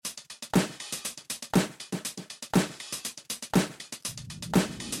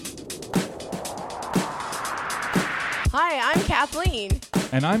Hi, I'm Kathleen.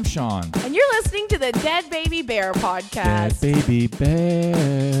 And I'm Sean. And you're listening to the Dead Baby Bear podcast. Dead Baby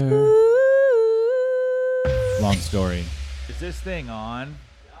Bear. Ooh. Long story. Is this thing on?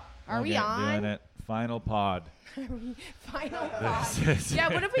 Are we on? Doing it. Final pod. Final pod. Yeah,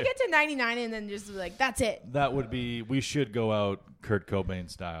 what if we get to 99 and then just like, that's it? That would be, we should go out Kurt Cobain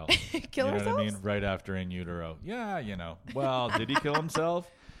style. Kill you know ourselves? what I mean? Right after In Utero. Yeah, you know. Well, did he kill himself?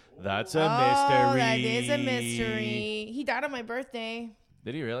 That's a mystery. That is a mystery. He died on my birthday.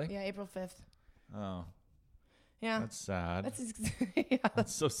 Did he really? Yeah, April 5th. Oh. Yeah. That's sad. Yeah.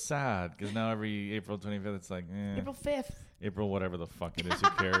 That's so sad because now every April 25th it's like April 5th. April whatever the fuck it is. Who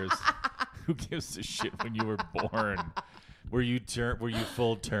cares? Who gives a shit when you were born? Were you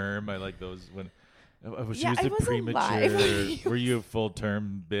full term? I like those when she was a premature. Alive. Were you a full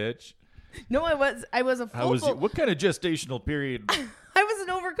term bitch? No, I was a full. What kind of gestational period? I was an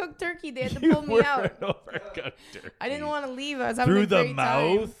overcooked turkey. They had to pull me out. An overcooked turkey. I didn't want to leave. I was having Through a the great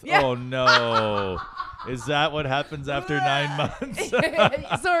mouth? time. Yeah. Oh no. Is that what happens after 9 months?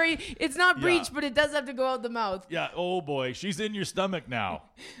 Sorry, it's not breech, Yeah. but it does have to go out the mouth. Yeah, oh boy, she's in your stomach now.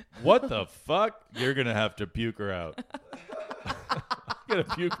 What the fuck? You're going to have to puke her out. I'm going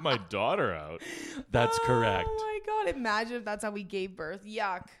to puke my daughter out. That's correct. Oh my God, imagine if that's how we gave birth.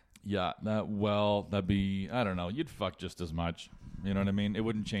 Yuck. Yeah, that'd be, I don't know, you'd fuck just as much. You know what I mean? It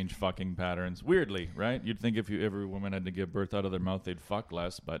wouldn't change fucking patterns. Weirdly, right? You'd think if every woman had to give birth out of their mouth, they'd fuck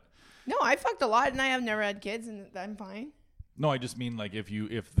less, but... No, I fucked a lot and I have never had kids and I'm fine. No, I just mean like if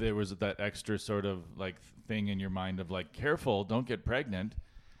there was that extra sort of like thing in your mind of like, careful, don't get pregnant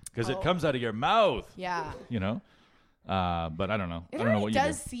because it comes out of your mouth. Yeah. You know? But I don't know. It I don't know really what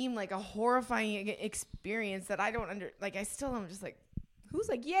does seem like a horrifying experience that I don't I still am just like, who's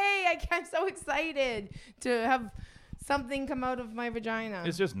like, yay, I'm so excited to have something come out of my vagina.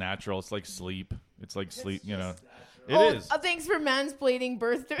 It's just natural. It's like sleep. It's like sleep, you know. It is. Oh, thanks for mansplaining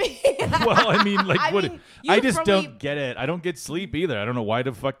birth to me. Well, I mean, like, I just probably don't get it. I don't get sleep either. I don't know why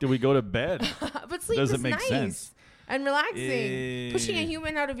the fuck do we go to bed? But sleep Doesn't is make nice sense. and relaxing. Pushing a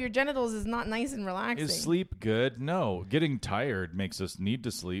human out of your genitals is not nice and relaxing. Is sleep good? No. Getting tired makes us need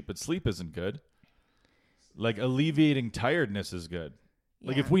to sleep, but sleep isn't good. Like, alleviating tiredness is good.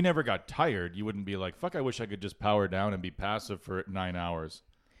 Like, if we never got tired, you wouldn't be like, fuck, I wish I could just power down and be passive for 9 hours.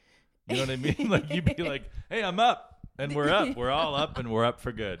 You know what I mean? Like, you'd be like, hey, I'm up. And we're up. We're all up, and we're up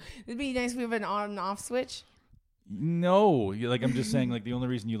for good. It'd be nice if we have an on and off switch. No. Like, I'm just saying, like, the only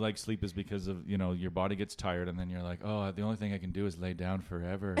reason you like sleep is because of, you know, your body gets tired, and then you're like, oh, the only thing I can do is lay down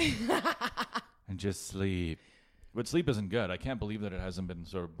forever and just sleep. But sleep isn't good. I can't believe that it hasn't been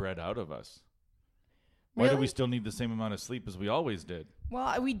sort of bred out of us. Why do we still need the same amount of sleep as we always did?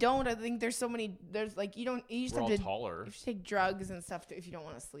 Well, we don't. I think there's like, you just We're have all to taller. You should take drugs and stuff if you don't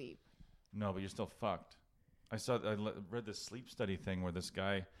want to sleep. No, but you're still fucked. I read this sleep study thing where this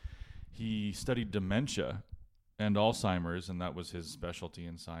guy, he studied dementia and Alzheimer's, and that was his specialty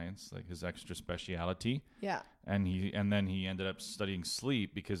in science, like his extra speciality. Yeah. And then he ended up studying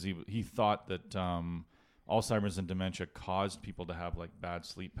sleep because he thought that Alzheimer's and dementia caused people to have like bad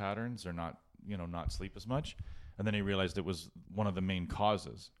sleep patterns or not sleep as much. And then he realized it was one of the main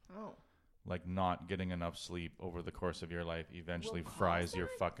causes. Oh. Like not getting enough sleep over the course of your life eventually fries your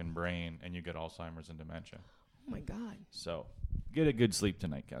fucking brain and you get Alzheimer's and dementia. Oh my God. So get a good sleep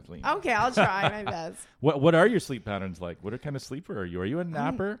tonight, Kathleen. Okay, I'll try my best. What are your sleep patterns like? What kind of sleeper are you? Are you a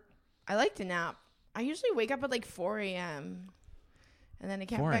napper? I like to nap. I usually wake up at like 4 a.m. And then I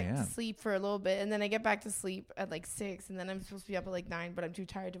get back to sleep for a little bit. And then I get back to sleep at like 6. And then I'm supposed to be up at like 9, but I'm too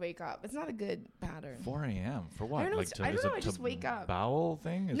tired to wake up. It's not a good pattern. 4 a.m. For what? I don't know. I don't know. I just wake up. Bowel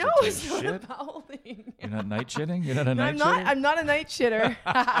thing? No, it's not a bowel thing. You're not night shitting? You're not a night shitter? I'm not a night shitter.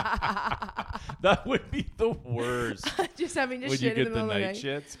 That would be the worst. Just having to when shit you in get the the middle night of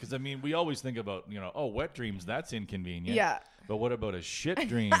the night. shits. Because, I mean, we always think about, wet dreams. That's inconvenient. Yeah. But what about a shit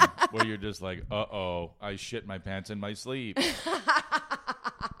dream where you're just like, uh-oh, I shit my pants in my sleep?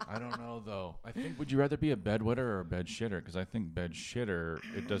 I don't know, though. I think, would you rather be a bedwetter or a bed shitter? Because I think bed shitter,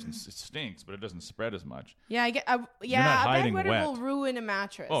 it stinks, but it doesn't spread as much. Yeah, a bedwetter will ruin a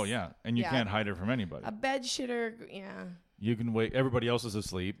mattress. Oh, yeah. And you can't hide it from anybody. A bed shitter, yeah. You can wake, everybody else is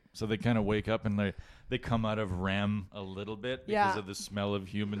asleep, so they kind of wake up and they come out of REM a little bit because of the smell of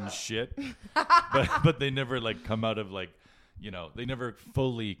human shit. but they never like come out of like, they never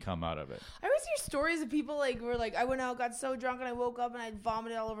fully come out of it. I always hear stories of people were like, I went out, got so drunk, and I woke up and I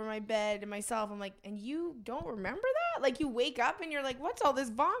vomited all over my bed and myself. I'm like, and you don't remember that? Like, you wake up and you're like, what's all this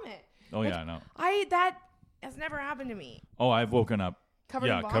vomit? Oh, yeah, I know. That has never happened to me. Oh, I've woken up. Covered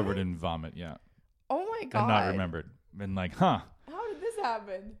in vomit? Covered in vomit, yeah. Oh, my God. And not remembered. Been like, huh. How did this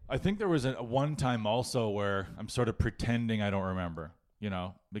happened? I think there was a one time also where I'm sort of pretending I don't remember,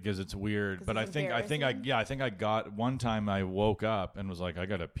 because it's weird. But I think I got one time I woke up and was like, I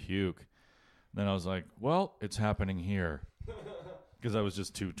gotta puke. Then I was like, well, it's happening here. Because I was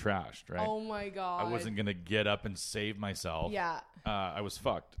just too trashed, right? Oh my God. I wasn't going to get up and save myself. Yeah. I was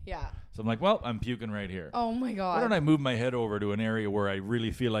fucked. Yeah. So I'm like, well, I'm puking right here. Oh my God. Why don't I move my head over to an area where I really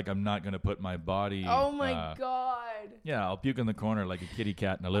feel like I'm not going to put my body. Oh my God. Yeah, I'll puke in the corner like a kitty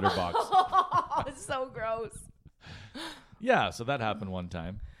cat in a litter box. Oh, it's so gross. Yeah, so that happened one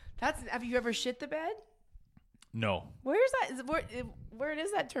time. Have you ever shit the bed? No. Where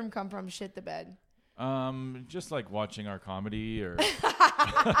does that term come from, shit the bed? Just like watching our comedy, or if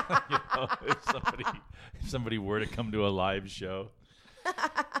somebody were to come to a live show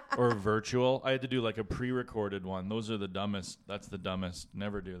or virtual, I had to do like a pre-recorded one. Those are the dumbest. That's the dumbest.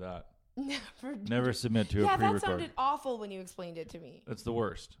 Never do that. Never submit to a pre-record. Yeah, that sounded awful when you explained it to me. That's the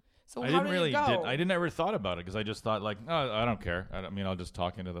worst. So how did it go? I didn't ever thought about it because I just thought like, oh, I don't care. I'll just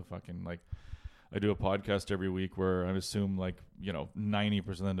talk into the fucking like. I do a podcast every week where I assume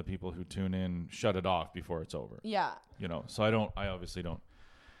 90% of the people who tune in shut it off before it's over. Yeah. So I obviously don't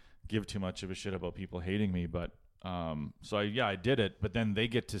give too much of a shit about people hating me, but I did it, but then they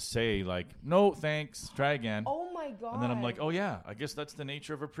get to say like, no, thanks, try again. Oh my God. And then I'm like, oh yeah, I guess that's the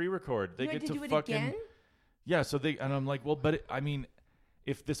nature of a pre-record. They get to do it fucking again? Yeah, and I'm like, well, but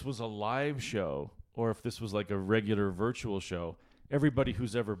if this was a live show or if this was like a regular virtual show, everybody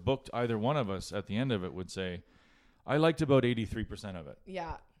who's ever booked either one of us at the end of it would say, I liked about 83% of it.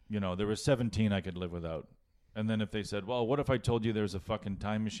 Yeah. There was 17 I could live without. And then if they said, well, what if I told you there's a fucking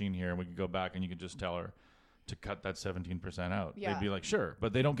time machine here and we could go back and you could just tell her to cut that 17% out? Yeah. They'd be like, sure.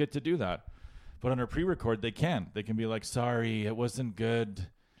 But they don't get to do that. But on a pre-record, they can. They can be like, sorry, it wasn't good.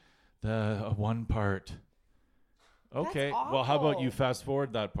 The one part. Okay. Well, how about you fast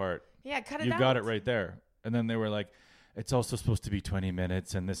forward that part? Yeah, cut it out. You got it right there. And then they were like, it's also supposed to be 20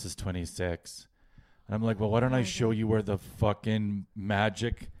 minutes and this is 26. And I'm like, well, why don't I show you where the fucking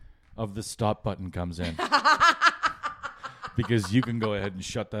magic of the stop button comes in? Because you can go ahead and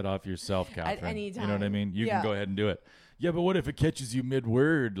shut that off yourself, Catherine. At any time. You know what I mean? You can go ahead and do it. Yeah, but what if it catches you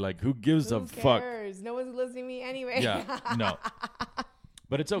mid-word? Like, who gives a fuck? No one's listening to me anyway. Yeah, no.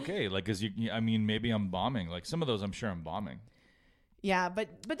 But it's okay. Like, because maybe I'm bombing. Like, some of those I'm sure I'm bombing. Yeah, but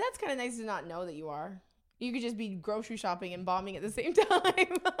that's kind of nice to not know that you are. You could just be grocery shopping and bombing at the same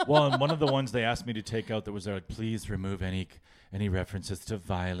time. Well, and one of the ones they asked me to take out that was there, like, please remove any references to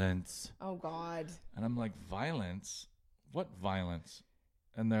violence. Oh, God. And I'm like, violence? What violence?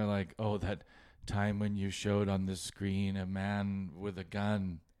 And they're like, oh, that time when you showed on the screen a man with a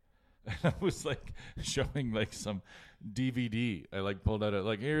gun. And I was like showing like some DVD. I like pulled out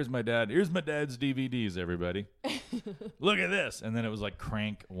here's my dad's DVDs, everybody. Look at this. And then it was like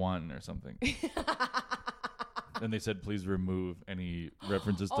Crank 1 or something. And they said, please remove any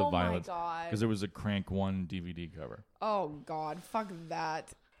references to violence. Oh, my God. Because there was a Crank 1 DVD cover. Oh, God. Fuck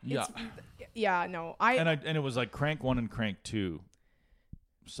that. Yeah. Yeah, no. And it was like Crank 1 and Crank 2.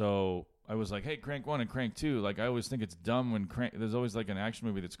 So I was like, hey, Crank 1 and Crank 2. Like, I always think it's dumb when there's always like an action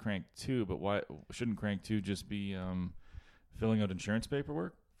movie that's Crank 2, but why shouldn't Crank 2 just be filling out insurance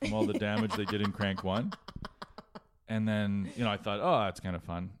paperwork from all the damage they did in Crank 1? And then, I thought, oh, that's kind of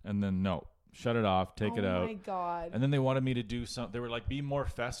fun. And then, no. Shut it off. Take it out. Oh, my God. And then they wanted me to do something. They were like, be more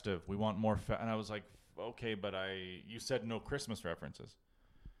festive. We want more. And I was like, okay, but you said no Christmas references.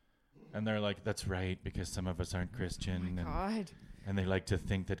 And they're like, that's right, because some of us aren't Christian. Oh, my God. And they like to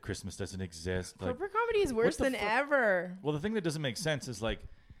think that Christmas doesn't exist. Corporate comedy is worse than ever. Well, the thing that doesn't make sense is like,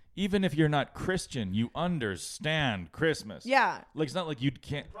 even if you're not Christian, you understand Christmas. Yeah. Like, it's not like you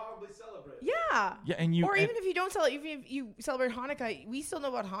can't. You probably celebrate. Yeah. Yeah, or even if you don't celebrate, even if you celebrate Hanukkah, we still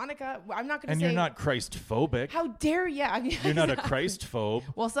know about Hanukkah. I'm not going to say. And you're not Christ-phobic. How dare you? You're not a Christ-phobe.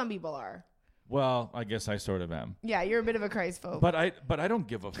 Well, some people are. Well, I guess I sort of am. Yeah, you're a bit of a Christ phobe. But I don't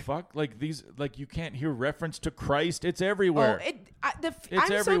give a fuck. Like you can't hear reference to Christ. It's everywhere. I'm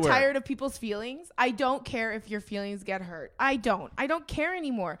everywhere. So tired of people's feelings. I don't care if your feelings get hurt. I don't care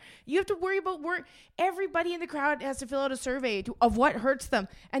anymore. You have to worry about everybody in the crowd has to fill out a survey of what hurts them,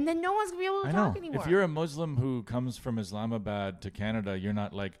 and then no one's gonna be able to talk anymore. If you're a Muslim who comes from Islamabad to Canada, you're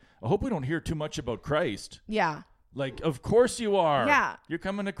not like, I hope we don't hear too much about Christ. Yeah. Like, of course you are. Yeah. You're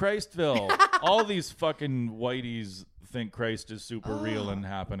coming to Christville. All these fucking whiteys think Christ is super real and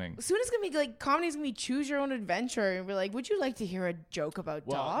happening. Soon it's going to be like, comedy's going to be choose your own adventure. And we're like, would you like to hear a joke about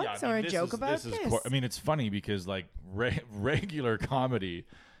dogs or a joke about this? It's funny because like regular comedy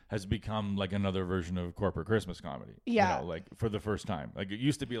has become like another version of corporate Christmas comedy. Yeah. Like for the first time. Like it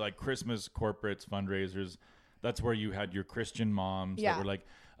used to be like Christmas corporates, fundraisers. That's where you had your Christian moms that were like,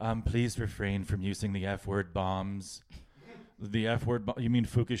 please refrain from using the F word bombs. The F word, you mean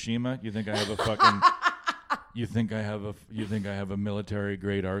Fukushima? You think I have a fucking, you think I have a military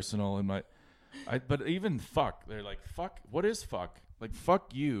grade arsenal in my, but even fuck, they're like, fuck, what is fuck? Like,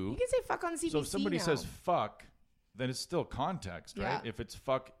 fuck you. You can say fuck on CBC. So if somebody says fuck, then it's still context, right? If it's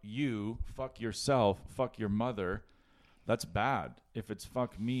fuck you, fuck yourself, fuck your mother, that's bad. If it's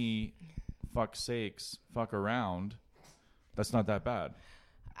fuck me, fuck sakes, fuck around, that's not that bad.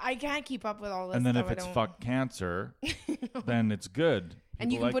 I can't keep up with all this. And then if it's fuck cancer, then it's good.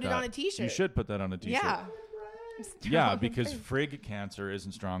 And you can put it on a t-shirt. You should put that on a t-shirt. Yeah. Yeah, because frig cancer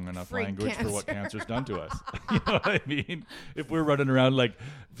isn't strong enough language for what cancer's done to us. You know what I mean? If we're running around like,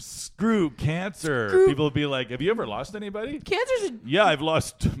 screw cancer, people will be like, have you ever lost anybody? Cancer's Yeah, I've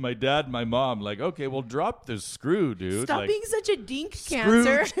lost my dad and my mom. Like, okay, well, drop this screw, dude. Stop like, being such a dink,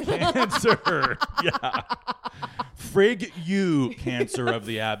 cancer. Cancer. Yeah. Frig you, cancer of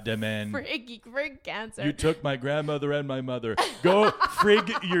the abdomen. Frig cancer. You took my grandmother and my mother. Go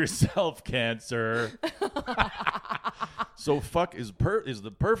frig yourself, cancer. So fuck is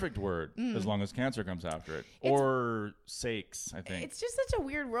the perfect word as long as cancer comes after it. Or sakes, I think. It's just such a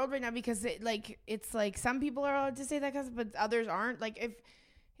weird world right now because it's like some people are allowed to say that, but others aren't. Like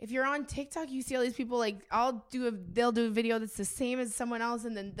if you're on TikTok, you see all these people like they'll do a video that's the same as someone else,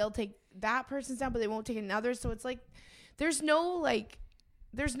 and then they'll take that person's down, but they won't take another. So it's like there's no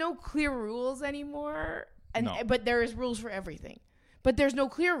clear rules anymore, but there is rules for everything. But there's no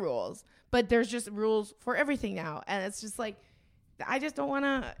clear rules, but there's just rules for everything now, and it's just like I just don't want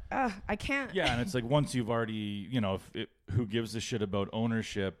to. I can't. Yeah, and it's like once you've already, who gives a shit about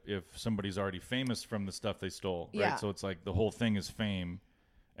ownership if somebody's already famous from the stuff they stole, right? Yeah. So it's like the whole thing is fame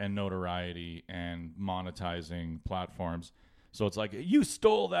and notoriety and monetizing platforms. So it's like, you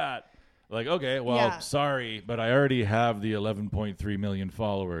stole that. Like, okay, well, sorry, but I already have the 11.3 million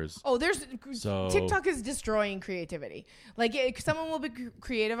followers. Oh, TikTok is destroying creativity. Like, someone will be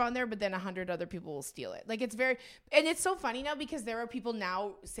creative on there, but then 100 other people will steal it. Like, and it's so funny now because there are people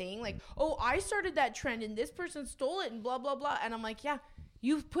now saying like, oh, I started that trend and this person stole it and blah, blah, blah. And I'm like, yeah,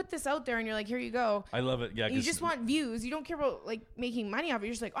 you've put this out there and you're like, here you go. I love it. Yeah. You just want views. You don't care about like making money off it.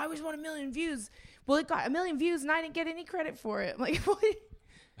 You're just like, I always want 1 million views. Well, it got 1 million views and I didn't get any credit for it. I'm like, what?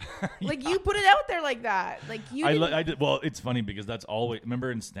 Like you put it out there like that. Like you. I did. Well, it's funny because that's always.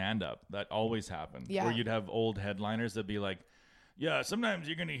 Remember in stand-up that always happened. Yeah. Where you'd have old headliners that'd be like, "Yeah, sometimes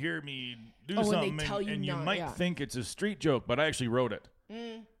you're gonna hear me do something, and you might think it's a street joke, but I actually wrote it."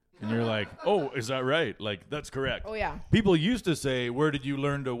 And you're like, "Oh, is that right? Like that's correct." Oh yeah. People used to say, "Where did you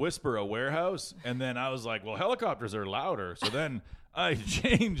learn to whisper? A warehouse?" And then I was like, "Well, helicopters are louder." So then I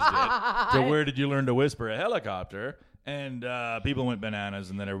changed it to "Where did you learn to whisper? A helicopter?" And people went bananas,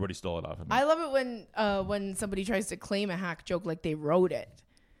 and then everybody stole it off of me. I love it when somebody tries to claim a hack joke like they wrote it.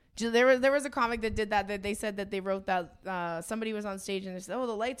 There was a comic that did that they said that they wrote that. Somebody was on stage and they said, "Oh,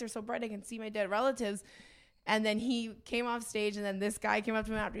 the lights are so bright I can see my dead relatives." And then he came off stage, and then this guy came up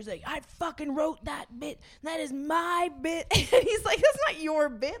to him after. He's like, "I fucking wrote that bit. That is my bit." And he's like, "That's not your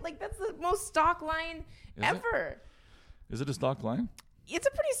bit. Like that's the most stock line ever." Is it a stock line? It's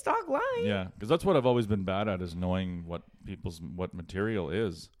a pretty stock line. Yeah, because that's what I've always been bad at is knowing what material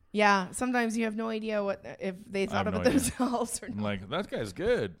is. Yeah, sometimes you have no idea if they thought of it themselves or not. I'm like, that guy's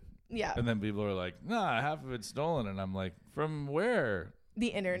good. Yeah. And then people are like, nah, half of it's stolen. And I'm like, from where? The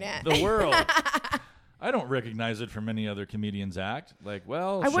internet. The world. I don't recognize it from any other comedian's act. Like,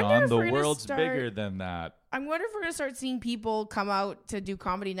 well, Sean, the world's bigger than that. I wonder if we're going to start seeing people come out to do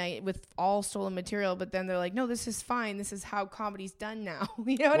comedy night with all stolen material, but then they're like, no, this is fine. This is how comedy's done now.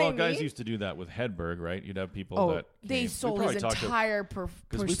 You know what I mean? Well, guys used to do that with Hedberg, right? You'd have people that they sold his entire persona.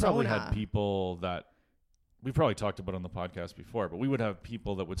 Because we probably had people that we probably talked about on the podcast before, but we would have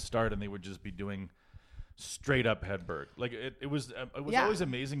people that would start and they would just be doing straight up Hedberg. Like it was always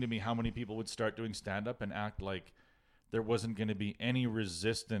amazing to me how many people would start doing stand up and act like there wasn't going to be any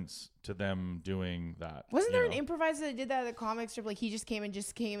resistance to them doing that. Wasn't there an improviser that did that at the comic strip? Like he just came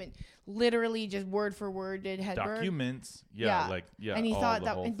and literally just word for word did Hedberg. Documents. And he thought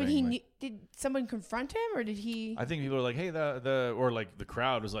that, but did someone confront him or did he? I think people were like, hey, or like the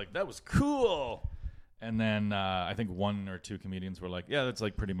crowd was like, that was cool. And then I think 1 or 2 comedians were like, yeah, that's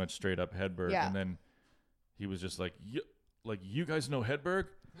like pretty much straight up Hedberg. Yeah. And then he was just like, you guys know Hedberg?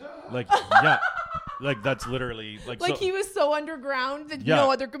 Like, yeah. Like that's literally like he was so underground that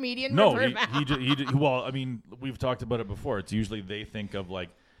no other comedian. No, he well, I mean, we've talked about it before. It's usually they think of like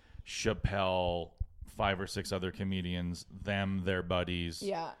Chappelle, 5 or 6 other comedians, them, their buddies.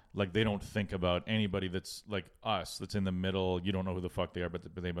 Yeah. Like they don't think about anybody that's like us, that's in the middle. You don't know who the fuck they are, but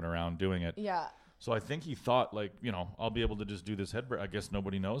they've been around doing it. Yeah. So I think he thought, like, you know, I'll be able to just do this head. I guess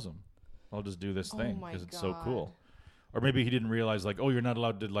nobody knows him. I'll just do this thing because it's so cool. Or maybe he didn't realize, like, oh, you're not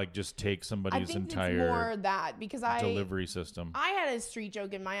allowed to, like, just take somebody's entire it's more that because delivery system. I had a street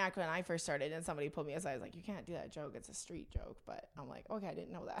joke in my act when I first started, and somebody pulled me aside. I was like, you can't do that joke. It's a street joke. But I'm like, okay, I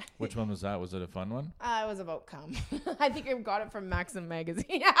didn't know that. Which one was that? Was it a fun one? It was about cum. I think I got it from Maxim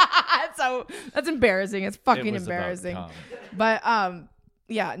magazine. So that's embarrassing. It's fucking embarrassing. But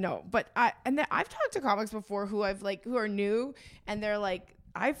yeah, no. But I've talked to comics before who are new, and they're like,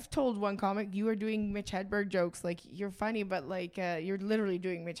 I've told one comic, you are doing Mitch Hedberg jokes. Like, you're funny, but like you're literally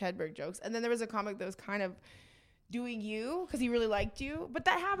doing Mitch Hedberg jokes. And then there was a comic that was kind of doing you because he really liked you. But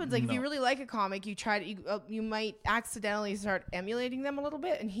that happens. Like, if you really like a comic, you might accidentally start emulating them a little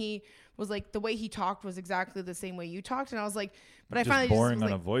bit. And he was like, the way he talked was exactly the same way you talked. And I was like, but I finally boring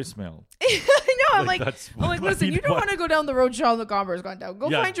on a voicemail. I know. I'm like, listen, you don't want to go down the road Sean LeComber's gone down. Go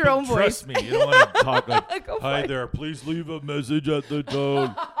find your own voice. Trust me, you don't want to talk like, hi there, please leave a message at the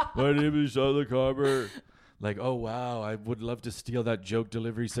tone. My name is Sean LeComber. Like, oh, wow, I would love to steal that joke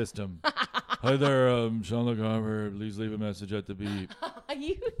delivery system. Hi there, Sean LeComber. Please leave a message at the beep.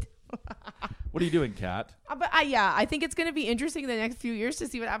 What are you doing, Kat? I think it's going to be interesting in the next few years to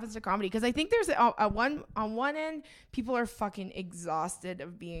see what happens to comedy. Because I think there's on one end, people are fucking exhausted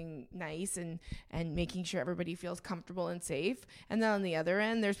of being nice and making sure everybody feels comfortable and safe. And then on the other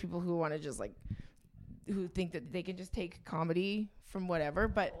end, there's people who want to just like, who think that they can just take comedy from whatever.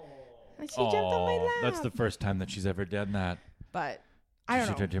 But she jumped on my lap. That's the first time that she's ever done that. But I don't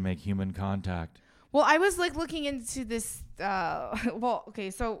know. She tried to make human contact. Well, I was like looking into this.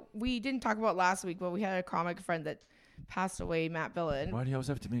 So we didn't talk about last week, but we had a comic friend that passed away, Matt Billen. Why do you always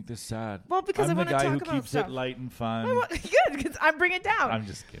have to make this sad? Well, because I'm I want to talk about the guy who keeps it light and fun. Good, because I'm bringing it down. I'm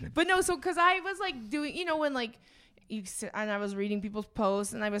just kidding. But no, so because I was like doing, you know, when like you sit, and I was reading people's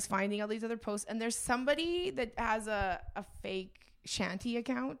posts, and I was finding all these other posts, and there's somebody that has a fake shanty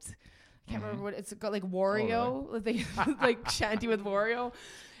account. I can't remember what it's got, like Wario, like shanty with Wario.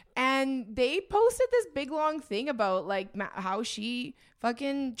 And they posted this big long thing about like how she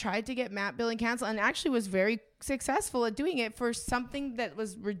fucking tried to get Matt Billen canceled and actually was very successful at doing it for something that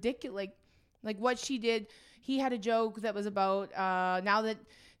was ridiculous. Like what she did. He had a joke that was about now that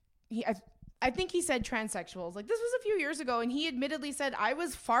I think he said transsexuals. Like this was a few years ago, and he admittedly said I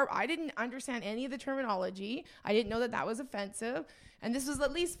didn't understand any of the terminology. I didn't know that was offensive, and this was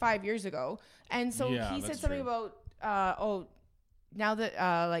at least 5 years ago. And so he said something about now that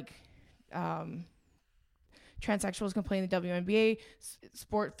transsexuals can play in the WNBA,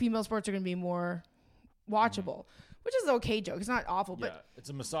 female sports are going to be more watchable, which is an okay joke. It's not awful, but it's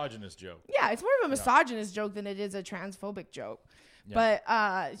a misogynist joke. Yeah, it's more of a misogynist joke than it is a transphobic joke. Yeah.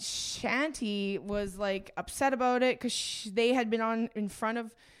 But Shanty was like upset about it because they had been on in front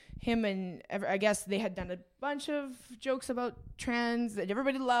of him, and I guess they had done a bunch of jokes about trans that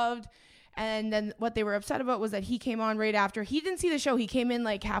everybody loved. And then what they were upset about was that he came on right after. He didn't see the show. He came in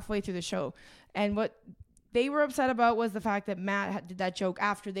like halfway through the show. And what they were upset about was the fact that Matt did that joke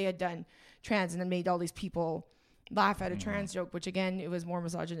after they had done trans and then made all these people laugh at a trans joke, which again, it was more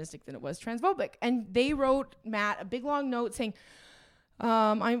misogynistic than it was transphobic. And they wrote Matt a big long note saying,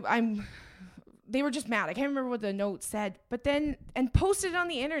 they were just mad. I can't remember what the note said, but then, and posted it on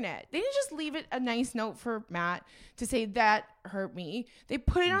the internet. They didn't just leave it a nice note for Matt to say that hurt me. They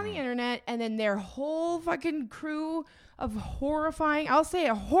put it on the internet, and then their whole fucking crew of a horrifying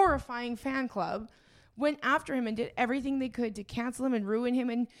fan club went after him and did everything they could to cancel him and ruin him.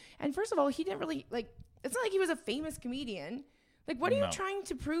 And first of all, he didn't really it's not like he was a famous comedian. Like, what are you trying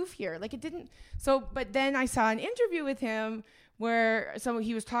to prove here? Like, it didn't. So, but then I saw an interview with him where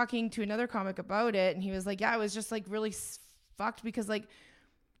he was talking to another comic about it, and he was like, yeah, I was just like really fucked because like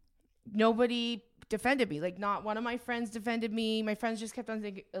nobody defended me. Like, not one of my friends defended me. My friends just kept on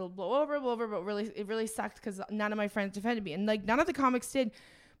thinking it'll blow over, but really it really sucked because none of my friends defended me, and like none of the comics did.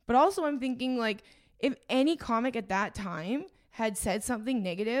 But also I'm thinking, like, if any comic at that time had said something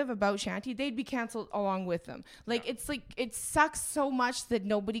negative about Shanty, they'd be canceled along with them. Like, it's like, it sucks so much that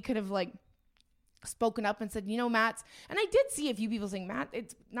nobody could have like spoken up and said, you know, Matt's, and I did see a few people saying, Matt,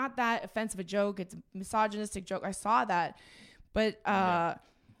 it's not that offensive a joke, it's a misogynistic joke. I saw that, but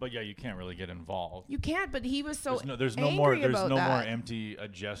But yeah, you can't really get involved. You can't, but he was so there's no more empty a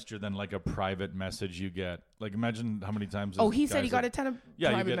gesture than like a private message you get. Like, imagine how many times. Oh, he said he got a ton of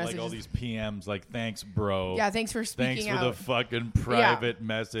private you get messages. Like all these PMs like, thanks, bro. Yeah, thanks for speaking out. Thanks for the fucking private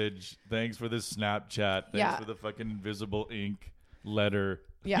message. Thanks for the Snapchat. Thanks for the fucking invisible ink letter.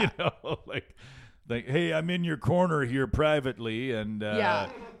 Yeah. You know, like Like, hey, I'm in your corner here privately, and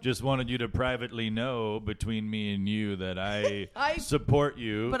just wanted you to privately know between me and you that I support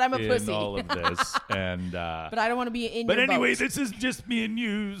you, but I'm a in pussy. all of this. And but I don't want to be in. But your anyway, boat. this is just me and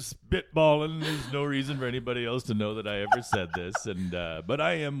you spitballing. There's no reason for anybody else to know that I ever said this. And but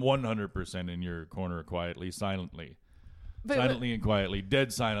I am 100% in your corner, quietly, silently, and quietly,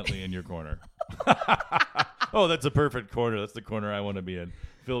 dead silently in your corner. Oh, that's a perfect corner. That's the corner I want to be in.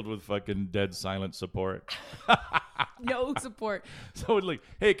 Filled with fucking dead silent support. No support. So like,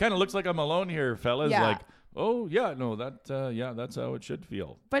 hey, it kind of looks like I'm alone here, fellas. Yeah. Like, oh yeah, no, that's how it should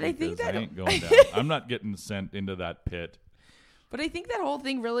feel. But I think that I ain't going down. I'm not getting sent into that pit. But I think that whole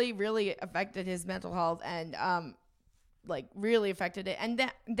thing really, really affected his mental health and like really affected it. And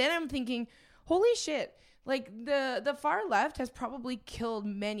then I'm thinking, holy shit, like the far left has probably killed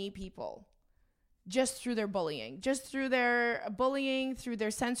many people. Just through their bullying, through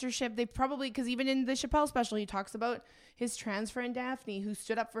their censorship. They probably, because even in the Chappelle special, he talks about his trans friend Daphne, who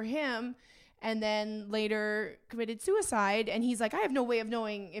stood up for him and then later committed suicide. And he's like, I have no way of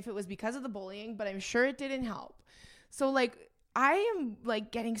knowing if it was because of the bullying, but I'm sure it didn't help. So like, I am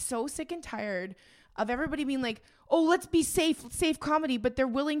like getting so sick and tired of everybody being like, oh, let's be safe comedy, but they're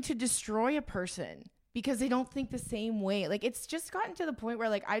willing to destroy a person because they don't think the same way. Like, it's just gotten to the point where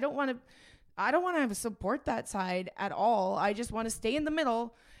like, I don't want to support that side at all. I just want to stay in the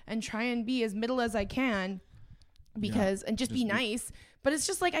middle and try and be as middle as I can because and just be nice. But it's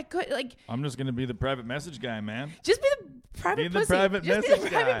just like I'm just gonna be the private message guy, man. Just be the private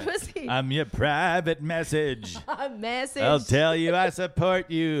pussy. Pussy. I'm your private message. A message. I'll tell you I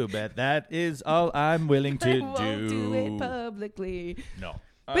support you, but that is all I'm willing to do. I won't do it publicly. No.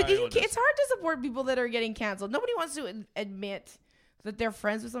 But it's hard to support people that are getting canceled. Nobody wants to admit that they're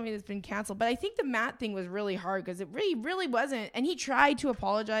friends with somebody that's been canceled. But I think the Matt thing was really hard because it really, really wasn't. And he tried to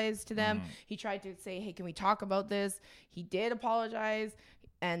apologize to them. He tried to say, hey, can we talk about this? He did apologize.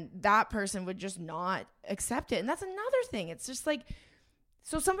 And that person would just not accept it. And that's another thing. It's just like,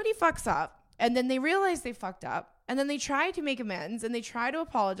 so somebody fucks up and then they realize they fucked up and then they try to make amends and they try to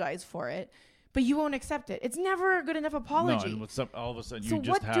apologize for it. But you won't accept it. It's never a good enough apology. No, and all of a sudden so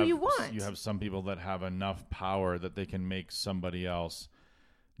what do you want? You have some people that have enough power that they can make somebody else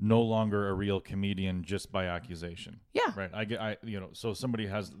no longer a real comedian just by accusation. Yeah. Right. So somebody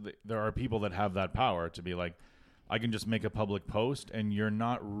there are people that have that power to be like, I can just make a public post and you're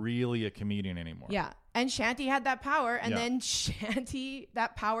not really a comedian anymore. Yeah. And Shanty had that power and then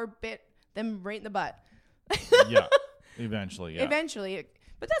that power bit them right in the butt. Yeah. Eventually. Yeah. Eventually.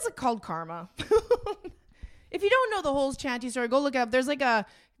 But that's called karma. If you don't know the whole Shanty story, go look it up.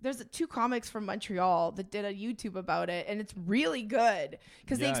 There's two comics from Montreal that did a YouTube about it, and it's really good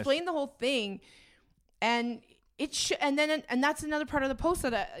because they explain the whole thing. And and that's another part of the post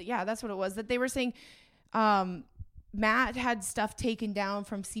that's what it was, that they were saying Matt had stuff taken down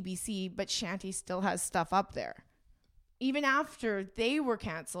from CBC, but Shanty still has stuff up there. Even after they were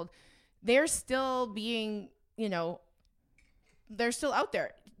canceled, they're still being, they're still out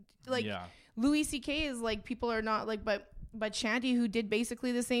there. Like Louis C.K. is like, people are not like, but Shanty, who did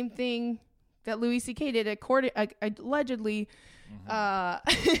basically the same thing that Louis C.K. did allegedly.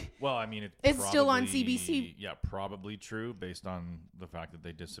 Mm-hmm. Well, I mean, it's still on CBC. Yeah, probably true based on the fact that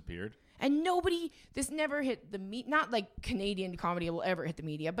they disappeared. And this never hit the not like Canadian comedy will ever hit the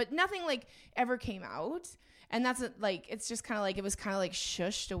media, but nothing like ever came out. And that's it's just kind of like, it was kind of like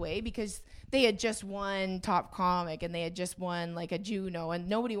shushed away because they had just won top comic and they had just won like a Juno and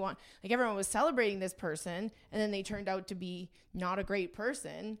everyone was celebrating this person. And then they turned out to be not a great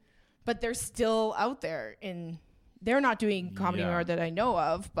person, but they're still out there they're not doing comedy anymore that I know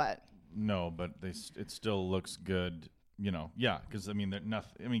of, but. No, but it still looks good, Yeah. Cause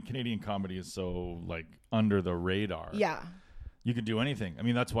Canadian comedy is so like under the radar. Yeah. You could do anything. I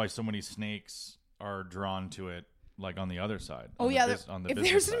mean, that's why so many snakes are drawn to it, like on the other side. If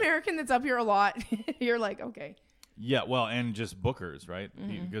there's an American that's up here a lot, you're like, okay. Yeah, well, and just bookers, right?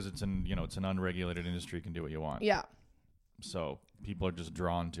 Mm-hmm. Because it's an unregulated industry, you can do what you want. Yeah. So people are just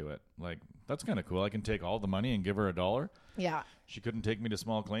drawn to it. Like, that's kind of cool. I can take all the money and give her $1. Yeah. She couldn't take me to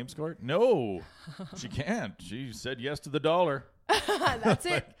small claims court? No, she can't. She said yes to the $1. That's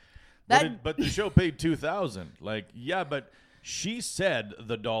it. But the show paid $2,000. Like, yeah, but she said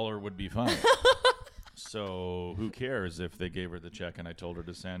the $1 would be fine. So who cares if they gave her the check and I told her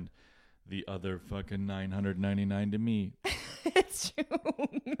to send the other fucking $999 to me? It's true.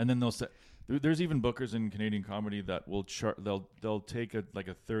 And then they'll say, there's even bookers in Canadian comedy that will they'll take a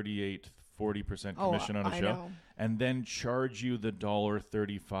 38 40% commission on a show, know. and then charge you the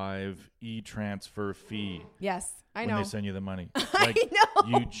 $1.35 e-transfer fee. Yes, I know. When they send you the money. I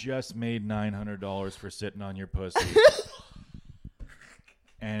know. You just made $900 for sitting on your pussy.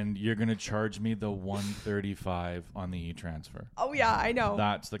 And you're going to charge me the $135 on the e-transfer. Oh, yeah, I know.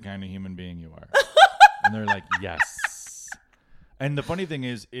 That's the kind of human being you are. And they're like, yes. And the funny thing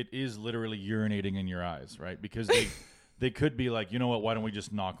is, it is literally urinating in your eyes, right? Because they could be like, you know what, why don't we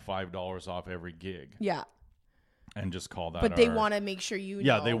just knock $5 off every gig? Yeah. And just call that. But they want to make sure you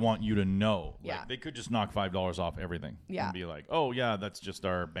know. Yeah, they want you to know. Yeah. Like, they could just knock $5 off everything. Yeah. And be like, oh, yeah, that's just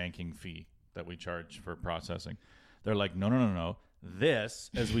our banking fee that we charge for processing. They're like, no.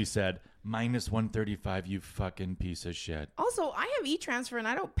 This, as we said, minus $135, you fucking piece of shit. Also, I have e-transfer and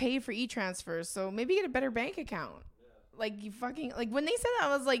I don't pay for e-transfers, so maybe get a better bank account. Like, you fucking, like, when they said that,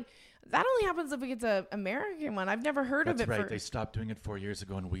 I was like, that only happens if it's an American one. I've never heard of it. That's right. They stopped doing it 4 years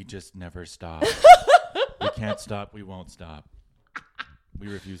ago, and we just never stopped. We can't stop. We won't stop. We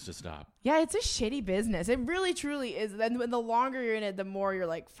refuse to stop. Yeah, it's a shitty business. It really, truly is. And the longer you're in it, the more you're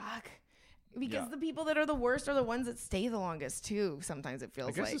like, fuck. Because the people that are the worst are the ones that stay the longest, too. Sometimes it feels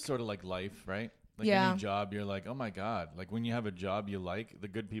like. I guess it's sort of like life, right? Like any job, you're like, oh, my God. Like when you have a job you like, the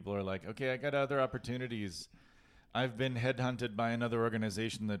good people are like, okay, I got other opportunities. I've been headhunted by another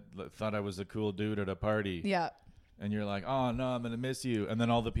organization that thought I was a cool dude at a party. Yeah. And you're like, oh, no, I'm going to miss you. And then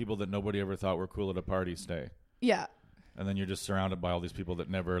all the people that nobody ever thought were cool at a party stay. Yeah. And then you're just surrounded by all these people that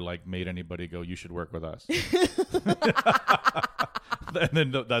never like made anybody go, you should work with us. And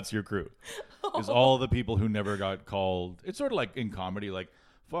then that's your crew. Is all the people who never got called. It's sort of like in comedy, like,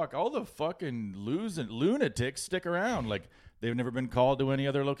 fuck, all the fucking lunatics stick around. Like, they've never been called to any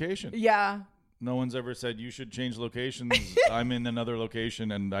other location. Yeah. No one's ever said, you should change locations. I'm in another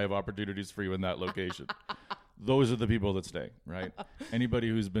location, and I have opportunities for you in that location. Those are the people that stay, right? Anybody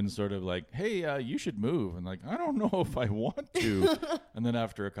who's been sort of like, hey, you should move. And like, I don't know if I want to. And then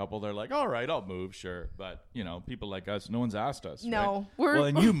after a couple, they're like, all right, I'll move, sure. But, you know, people like us, no one's asked us. No. Right? Well,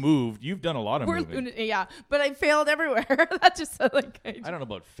 and you moved. You've done a lot of moving. Yeah, but I failed everywhere. That's just like... I don't know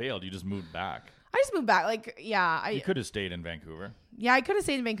about failed. You just moved back. I just moved back. Like, yeah. You could have stayed in Vancouver. Yeah, I could have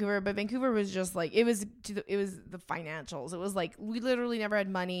stayed in Vancouver, but Vancouver was just like, it was the financials. It was like, we literally never had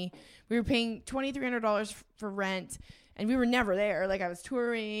money. We were paying $2,300 for rent, and we were never there. Like, I was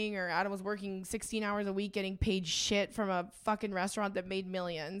touring, or Adam was working 16 hours a week getting paid shit from a fucking restaurant that made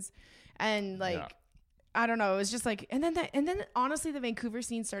millions. And like, I don't know. It was just like, and then honestly, the Vancouver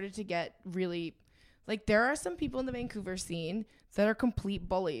scene started to get really, like, there are some people in the Vancouver scene that are complete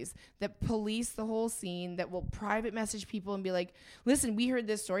bullies, that police the whole scene, that will private message people and be like, listen, we heard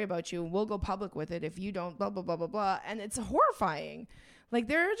this story about you and we'll go public with it if you don't, blah, blah, blah, blah, blah. And it's horrifying. Like,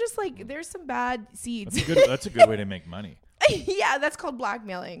 they're just like, there's some bad seeds. That's a good way to make money. Yeah, that's called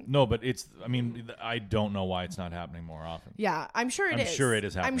blackmailing. No, but I don't know why it's not happening more often. Yeah, I'm sure it is. I'm sure it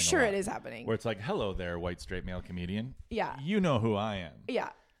is happening. I'm sure it is happening. Where it's like, hello there, white straight male comedian. Yeah. You know who I am. Yeah.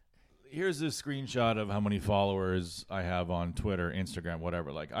 Here's a screenshot of how many followers I have on Twitter, Instagram,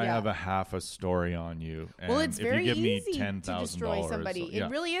 whatever. Like, I have a half a story on you. And well, it's very easy to destroy somebody. It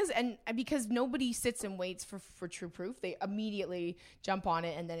really is. And because nobody sits and waits for true proof. They immediately jump on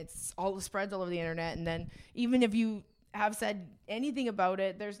it, and then it's all spreads all over the internet. And then even if you have said anything about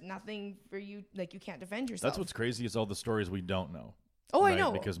it, there's nothing for you. Like, you can't defend yourself. That's what's crazy is all the stories we don't know. Oh, right? I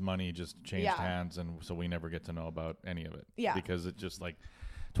know. Because money just changed hands, and so we never get to know about any of it. Yeah. Because it just like...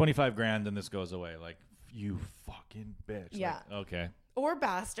 $25,000 and this goes away. Like, you fucking bitch. Yeah. Like, okay. Or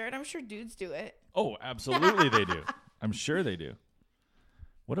bastard. I'm sure dudes do it. Oh, absolutely they do. I'm sure they do.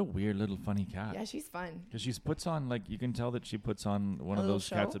 What a weird little funny cat. Yeah, she's fun. Because she puts on, like, you can tell that she puts on one of those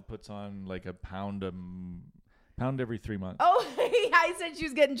cats that puts on like a pound every 3 months. Oh, yeah, I said she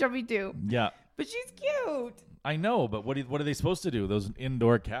was getting chubby too. Yeah. But she's cute. I know, but what are they supposed to do? Those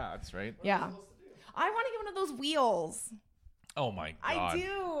indoor cats, right? Yeah. I want to get one of those wheels. Oh my God. I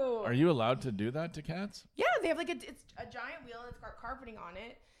do. Are you allowed to do that to cats? Yeah, they have like it's a giant wheel and it's got carpeting on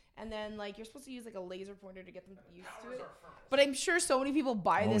it. And then like you're supposed to use like a laser pointer to get them used to it. But I'm sure so many people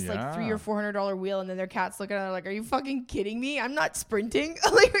buy this like $300 or $400 wheel, and then their cats look at it and they're like, "Are you fucking kidding me? I'm not sprinting."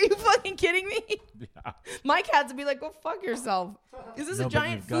 Like, are you fucking kidding me? Yeah. My cats would be like, "Go fuck yourself." Is this a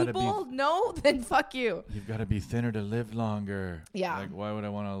giant food bowl? No, then fuck you. You've got to be thinner to live longer. Yeah. Like, why would I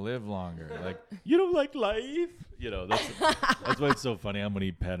want to live longer? Like, you don't like life. You know, that's why it's so funny how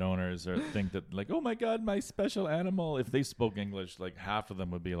many pet owners think that, like, oh my God, my special animal. If they spoke English, like half of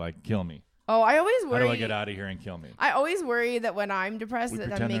them would be like, kill me. Oh, I always worry. How do I get out of here and kill me? I always worry that when I'm depressed,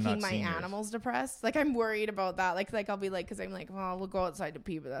 that I'm making my animals depressed. Like, I'm worried about that. Like I'll be like, because I'm like, well, we'll go outside to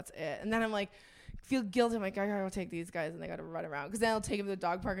pee, but that's it. And then I'm like, feel guilty. I'm like, I gotta go take these guys, and they gotta run around. Because then I'll take them to the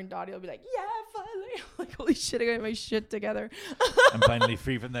dog park, and Dottie will be like, yeah, finally. I'm like, holy shit, I got my shit together. I'm finally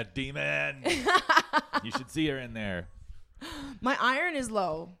free from that demon. You should see her in there. My iron is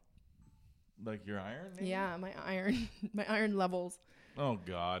low. Like your iron? Maybe? Yeah, my iron levels. Oh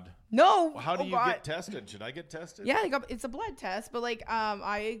God. No. How do you get tested? Should I get tested? Yeah, it's a blood test, but like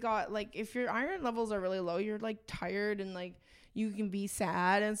I got like if your iron levels are really low, you're like tired and like you can be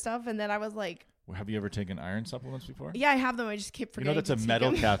sad and stuff. And then I was like, have you ever taken iron supplements before? Yeah, I have them. I just keep forgetting. That's a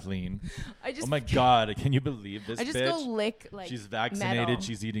metal, Kathleen. Oh my God, can you believe this? I just bitch? Go lick like. She's vaccinated. Metal.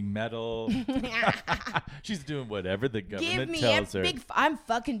 She's eating metal. She's doing whatever the government tells her. I'm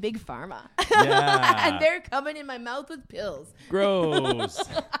fucking big pharma. Yeah. And they're coming in my mouth with pills. Gross.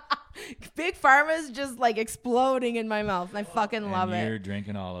 Big pharma's just like exploding in my mouth. And I fucking love it. You're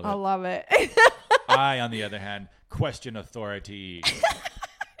drinking all of it. I love it. I, on the other hand, question authority.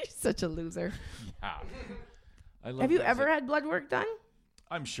 You're such a loser. Yeah. Have you ever had blood work done?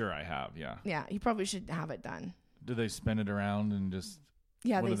 I'm sure I have, yeah. Yeah, you probably should have it done. Do they spin it around and just...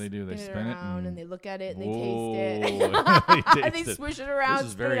 Yeah, what do they do? They spin it around and they look at it and they taste it. And they swish it around. This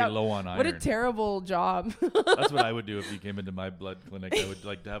is very low on iron. What a terrible job. That's what I would do if you came into my blood clinic. I would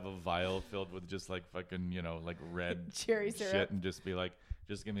like to have a vial filled with just like fucking, like red cherry syrup shit and just be like,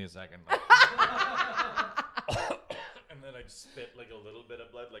 just give me a second. And then I'd spit like a little bit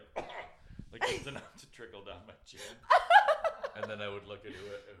of blood, like just enough to trickle down my chin. And then I would look at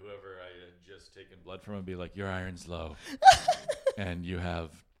whoever I had just taken blood from and be like, your iron's low. And you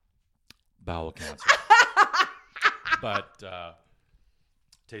have bowel cancer. But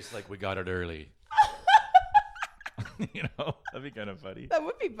tastes like we got it early. That'd be kind of funny. That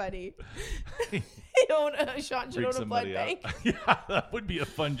would be funny. Sean should own a blood bank. Yeah, that would be a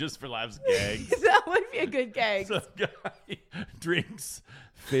fun just for laughs gag. That would be a good gag. Some guy drinks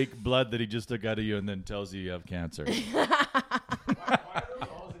fake blood that he just took out of you and then tells you have cancer. Why are those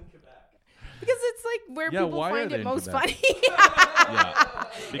all in Quebec? Because it's like where people find it most funny. Yeah.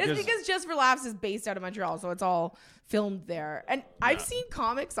 It's because Just for Laughs is based out of Montreal, so it's all filmed there. And I've seen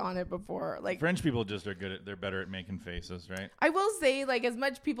comics on it before. Like French people just are they're better at making faces, right? I will say, like, as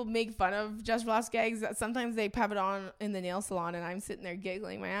much people make fun of Just for Laughs gags, sometimes they have it on in the nail salon and I'm sitting there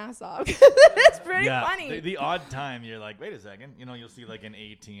giggling my ass off. It's pretty funny. The odd time you're like, wait a second. You'll see like an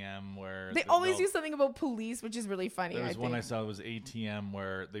ATM where they always do something about police, which is really funny. There was one I saw, it was ATM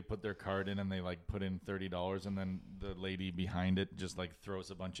where they put their card in and they like put in $30 and then the lady behind it just like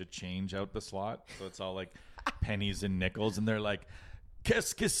throws a bunch of change out the slot. So it's all like pennies and nickels and they're like,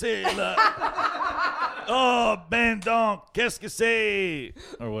 qu'est-ce que c'est là? Oh, ben donc, qu'est-ce que c'est?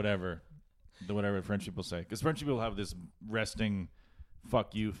 Or whatever French people say. Because French people have this resting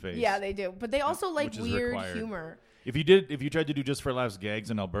fuck you face. Yeah, they do. But they also like weird humor. If you tried to do Just for Laughs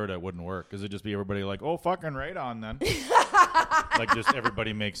gags in Alberta, it wouldn't work because it'd just be everybody like, oh, fucking right on then. Like just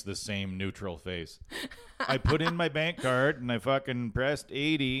everybody makes the same neutral face. I put in my bank card and I fucking pressed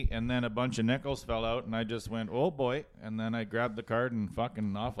 80 and then a bunch of nickels fell out and I just went, oh boy. And then I grabbed the card and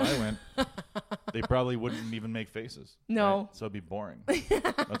fucking off I went. They probably wouldn't even make faces. No. Right? So it'd be boring.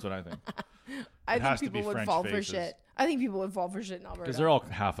 That's what I think. I think people would fall for shit. I think people would fall for shit in Alberta. Because they're all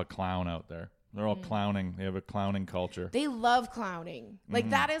half a clown out there. They're all clowning. They have a clowning culture. They love clowning. Like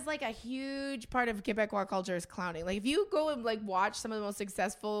that is like a huge part of Quebecois culture is clowning. Like if you go and like watch some of the most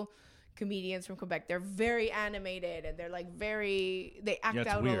successful comedians from Quebec, they're very animated and they're like they act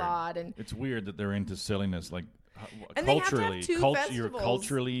out weird. A lot. And it's weird that they're into silliness. Like and culturally, you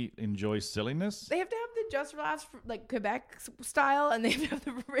culturally enjoy silliness. They have to have the Just for Laughs like Quebec style, and they have to have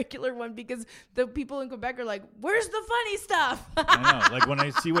the regular one because the people in Quebec are like, "Where's the funny stuff?" I know. Like when I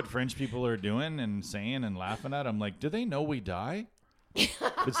see what French people are doing and saying and laughing at, I'm like, do they know we die?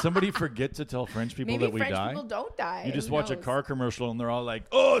 Did somebody forget to tell French people that we French die? People don't die. You just watch a car commercial and they're all like,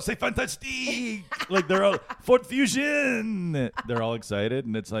 "Oh, c'est fantastique!" Like they're all Ford Fusion. They're all excited,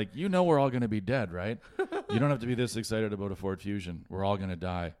 and it's like, we're all gonna be dead, right? You don't have to be this excited about a Ford Fusion. We're all gonna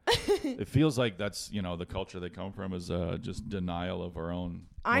die. It feels like that's the culture they come from is just denial of our own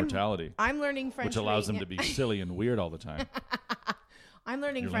mortality. I'm learning French, which allows them to be silly and weird all the time. I'm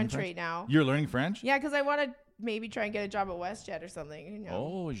learning French right now. You're learning French? Yeah, because I want to maybe try and get a job at WestJet or something.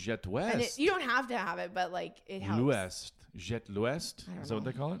 Oh, Jet West. And you don't have to have it, but like it helps. L'Ouest. Jet l'Ouest? Is that what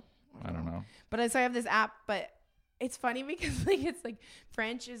they call it? I don't know. But so I have this app, but it's funny because like it's like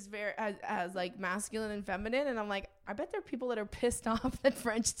French is very as like masculine and feminine, and I'm like, I bet there are people that are pissed off that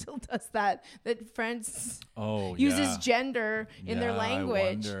French still does that French uses gender in their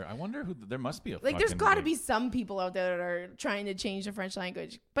language. I wonder who there must be there's got to be some people out there that are trying to change the French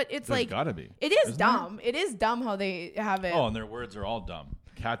language, but it's there's got to be. It is dumb. It is dumb how they have it. Oh, and their words are all dumb.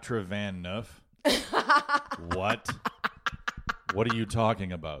 89. What? What are you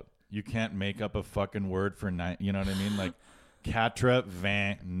talking about? You can't make up a fucking word for you know what I mean? Like Catra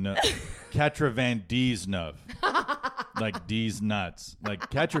Van D's nuff. Like D's nuts. Like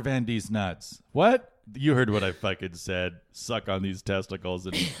Catra Van D's nuts. What? You heard what I fucking said. Suck on these testicles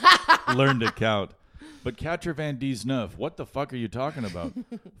and learn to count. But Catra Van D's nuff. What the fuck are you talking about?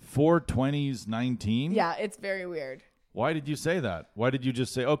 420s 19? Yeah, it's very weird. Why did you say that? Why did you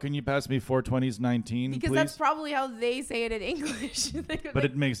just say, "Oh, can you pass me 420s 19, because please?" That's probably how they say it in English. But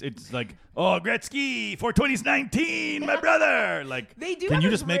it's like, "Oh, Gretzky, 420s 19, my brother." Like, they do. Can you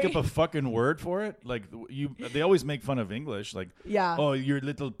just make up a fucking word for it? Like they always make fun of English, like, yeah, "Oh, your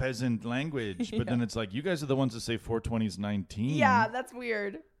little peasant language." But then it's like, you guys are the ones that say 420s 19. Yeah, that's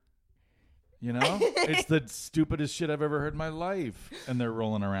weird. You know, it's the stupidest shit I've ever heard in my life, and they're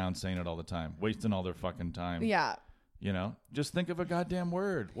rolling around saying it all the time, wasting all their fucking time. Yeah. You know, just think of a goddamn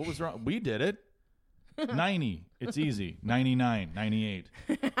word. What was wrong? We did it. 90. It's easy. 99, 98.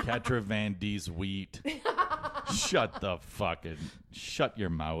 Catra Van D's wheat. Shut your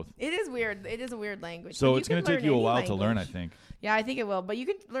mouth. It is weird. It is a weird language. So it's going to take you a while to learn, I think. Yeah, I think it will. But you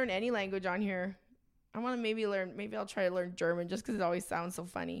can learn any language on here. I want to maybe I'll try to learn German just because it always sounds so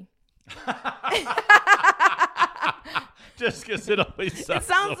funny. Just because it always sounds. It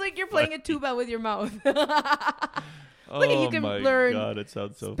sounds so like you're funny. playing a tuba with your mouth. Look, you can learn God, it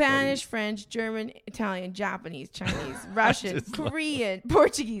sounds so Spanish, funny. French, German, Italian, Japanese, Chinese, Russian, Korean,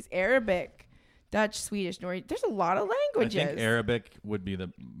 Portuguese, Arabic, Dutch, Swedish, Norwegian. There's a lot of languages. I think Arabic would be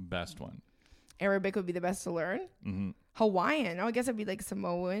the best one. Arabic would be the best to learn. Mm-hmm. Hawaiian. Oh, I guess it'd be like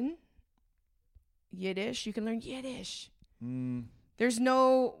Samoan. Yiddish. You can learn Yiddish. There's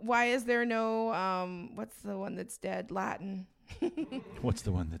no. Why is there no? What's the one that's dead? Latin. What's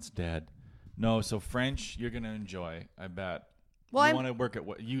the one that's dead? No, so French you're gonna enjoy, I bet. Well, you want to work at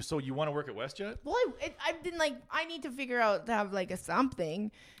what? You want to work at WestJet? Well, I've been like, I need to figure out to have like a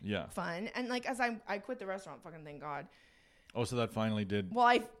something. Yeah. Fun, and like as I quit the restaurant. Fucking thank God. Oh, so that finally did.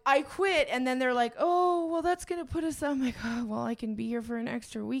 Well, I quit, and then they're like, oh, well, that's gonna put us. I'm like, oh, well, I can be here for an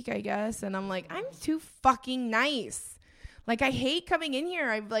extra week, I guess. And I'm like, I'm too fucking nice. Like, I hate coming in here.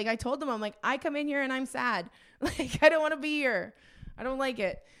 I told them, I'm like, I come in here and I'm sad. Like, I don't want to be here. I don't like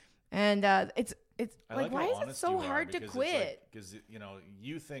it. And it's like why is it so hard to quit? Because you know,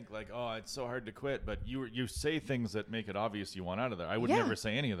 you think like, oh, it's so hard to quit, but you say things that make it obvious you want out of there. I would never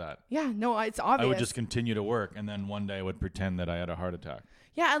say any of that. Yeah, no, it's obvious. I would just continue to work, and then one day I would pretend that I had a heart attack.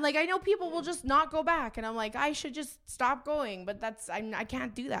 Yeah, and like I know people will just not go back, and I'm like, I should just stop going, but I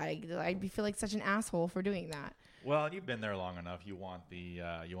can't do that. I feel like such an asshole for doing that. Well, you've been there long enough. You want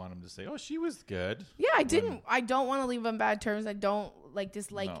them to say, "Oh, she was good." Yeah, I don't want to leave on bad terms. I don't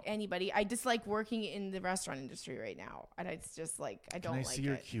dislike anybody. I dislike working in the restaurant industry right now, and it's just like I don't like it.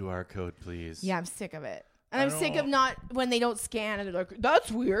 Can I see your QR code, please? Yeah, I'm sick of it, and I'm sick of not when they don't scan and they're like,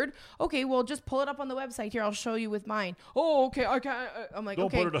 "That's weird." Okay, well, just pull it up on the website here. I'll show you with mine. Oh, okay, I can't. I'm like, don't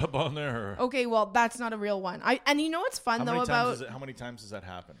okay, put it up on there. Okay, well, that's not a real one. And you know what's fun how many times does that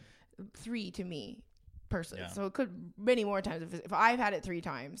happen? 3 to me. Person, yeah. So it could many more times if I've had it 3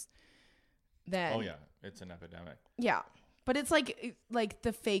 times. Then it's an epidemic. Yeah, but it's like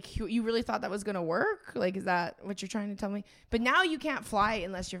the fake. You really thought that was gonna work? Like, is that what you're trying to tell me? But now you can't fly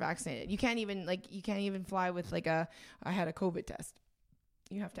unless you're vaccinated. You can't even fly with I had a COVID test.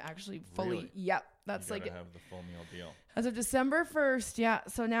 You have to actually fully. Really? Yep, that's you like have the full meal deal. As of December 1st, yeah.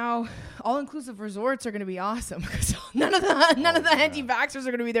 So now all-inclusive resorts are going to be awesome because none of the anti-vaxxers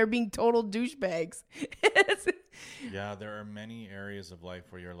are going to be there being total douchebags. Yeah, there are many areas of life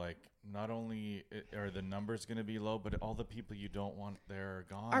where you're like, not only are the numbers going to be low, but all the people you don't want there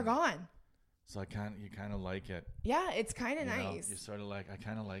are gone. So you kind of like it. Yeah, it's kind of nice. You're sort of like, I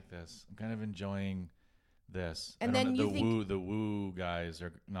kind of like this. I'm kind of enjoying this. And then the woo guys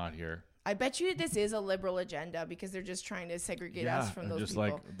are not here. I bet you this is a liberal agenda because they're just trying to segregate us from those just people.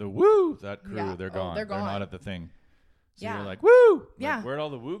 Like the woo, that crew, they're gone. They're gone. They're not at the thing. So you're like, woo! Yeah. Like, where'd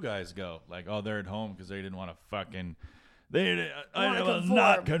all the woo guys go? Like, oh, they're at home because they didn't want to fucking... I will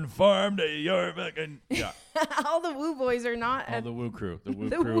not conform to your fucking... Yeah. All the woo boys are not... All the woo crew. The woo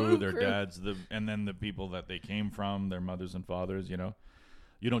crew, their dads, and then the people that they came from, their mothers and fathers, you know?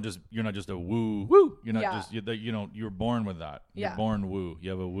 You're not just a woo. You're not you're born with that. You're born woo. You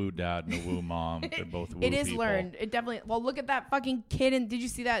have a woo dad and a woo mom. They're both woo It is people. learned. It definitely. Well, look at that fucking kid. And did you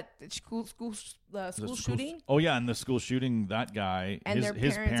see that school shooting? Oh yeah, and the school shooting. That guy and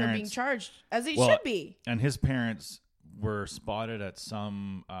his parents are being charged as they should be. And his parents were spotted at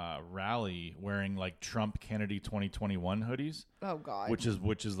some rally wearing like Trump Kennedy 2021 hoodies. Oh God. Which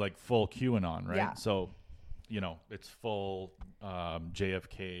is like full QAnon, right? Yeah. So, you know, it's full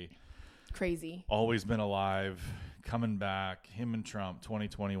JFK crazy. Always been alive, coming back, him and Trump,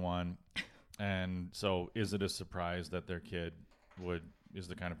 2021. And so is it a surprise that their kid is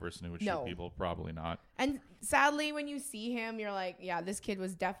the kind of person who would shoot people? Probably not. And sadly, when you see him, you're like, yeah, this kid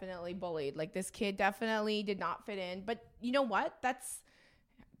was definitely bullied. Like, this kid definitely did not fit in. But you know what? That's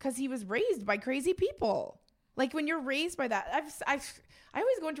because he was raised by crazy people. Like, when you're raised by that, I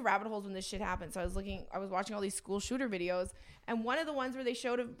always go into rabbit holes when this shit happens. So I was watching all these school shooter videos, and one of the ones where they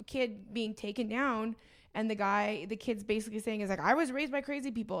showed a kid being taken down, and the kid's basically saying is like, I was raised by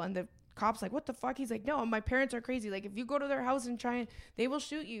crazy people, and the cop's like, what the fuck? He's like, no, my parents are crazy. Like, if you go to their house and they will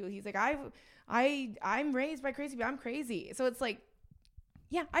shoot you. He's like, I'm raised by crazy people. I'm crazy. So it's like,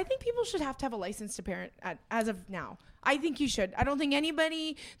 yeah, I think people should have to have a license to parent as of now. I think you should. I don't think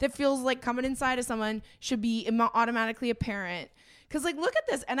anybody that feels like coming inside of someone should be automatically a parent. Because, like, look at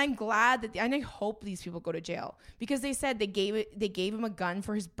this. And I'm glad and I hope these people go to jail. Because they said they gave him a gun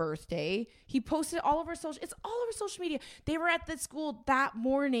for his birthday. He posted it all over it's all over social media. They were at the school that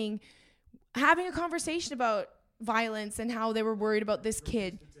morning having a conversation about violence and how they were worried about this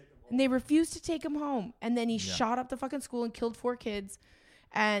kid. And they refused to take him home. And then he shot up the fucking school and killed 4 kids.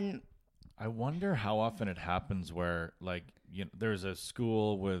 And I wonder how often it happens where, like, there's a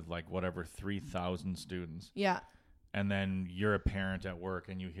school with, like, whatever, 3,000 students. Yeah. And then you're a parent at work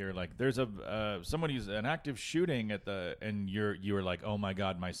and you hear, like, there's somebody's an active shooting and you were like, oh my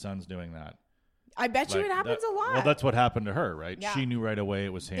God, my son's doing that. I bet you it happens a lot. Well, that's what happened to her, right? Yeah. She knew right away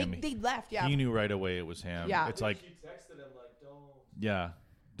it was him. They left, yeah. He knew right away it was him. Yeah. It's like, she texted him like, don't. Yeah.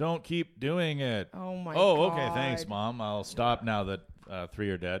 Don't keep doing it. Oh my God. Oh, okay. Thanks, Mom. I'll stop now that 3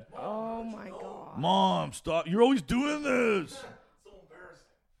 are dead. Oh my God. Mom, stop. You're always doing this. So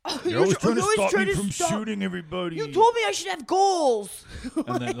embarrassing. You're always trying to stop me from shooting everybody. You told me I should have goals.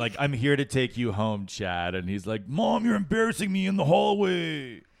 And then, like, I'm here to take you home, Chad. And he's like, Mom, you're embarrassing me in the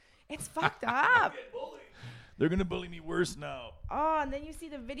hallway. It's fucked up. They're going to bully me worse now. Oh, and then you see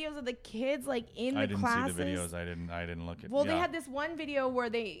the videos of the kids, like, in the classes. I didn't see the videos. I didn't look at. Well, they had this one video where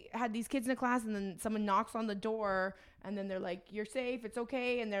they had these kids in a class, and then someone knocks on the door, and then they're like, "You're safe. It's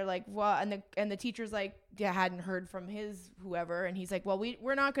okay." And they're like, "What?" And the teacher's like, "Yeah, hadn't heard from his whoever," and he's like, "Well,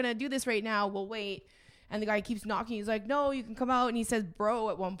 we're not gonna do this right now. We'll wait." And the guy keeps knocking. He's like, "No, you can come out." And he says, "Bro,"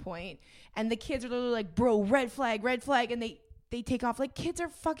 at one point, and the kids are literally like, "Bro, red flag," and they take off. Like, kids are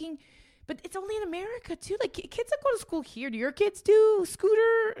fucking. But it's only in America, too. Like, kids that go to school here, do your kids do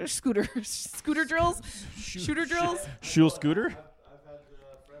scooter drills? Shooter drills? Shul scooter? I've had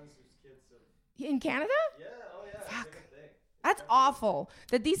friends whose kids have... In Canada? Yeah, oh yeah. Fuck. Same thing. That's awful.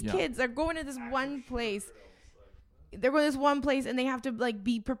 That these kids are going to this one place. They're going to this one place, and they have to, like,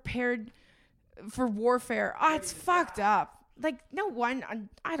 be prepared for warfare. Oh, it's fucked up. Like, no one,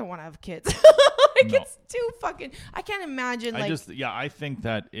 I don't want to have kids. Like, it's too fucking, I can't imagine, like. I think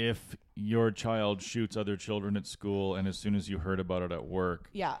that if your child shoots other children at school and as soon as you heard about it at work.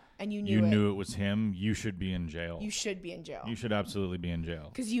 Yeah, and you knew it was him, you should be in jail. You should be in jail. You should absolutely be in jail.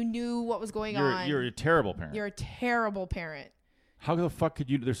 Because you knew what was going on. You're a terrible parent. You're a terrible parent. How the fuck could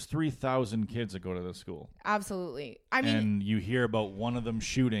you, there's 3,000 kids that go to this school. Absolutely. I mean. And you hear about one of them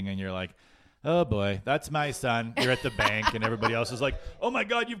shooting and you're like, oh boy, that's my son. You're at the bank and everybody else is like, oh my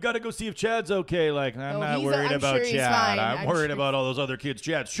God, you've got to go see if Chad's okay. Like, I'm not worried about Chad. I'm worried about all those other kids.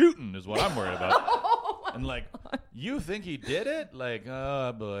 Chad's shooting is what I'm worried about. And like, you think he did it? Like,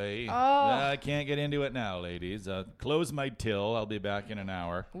 oh boy. I can't get into it now, ladies. Close my till. I'll be back in an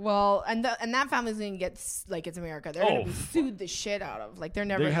hour. Well, and that family's going to get, like, it's America. They're going to be sued the shit out of. Like, they're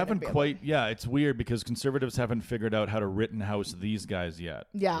never going to be able to. They haven't quite, it's weird because conservatives haven't figured out how to Rittenhouse these guys yet.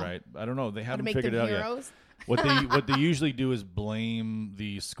 Yeah. Right? I don't know. They haven't make figured it out heroes? Yet. What they usually do is blame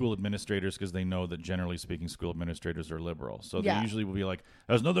the school administrators because they know that generally speaking, school administrators are liberal. So they usually will be like,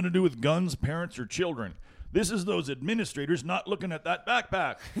 it has nothing to do with guns, parents, or children. This is those administrators not looking at that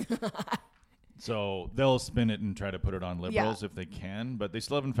backpack. So they'll spin it and try to put it on liberals if they can, but they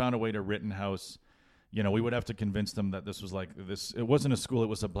still haven't found a way to Rittenhouse. You know, we would have to convince them that this was like this. It wasn't a school. It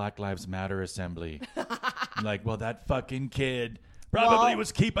was a Black Lives Matter assembly. Like, well, that fucking kid probably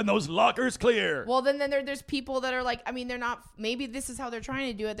was keeping those lockers clear. Well, then there's people that are like, I mean, they're not, maybe this is how they're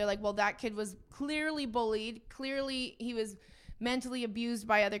trying to do it. They're like, well, that kid was clearly bullied. Clearly he was mentally abused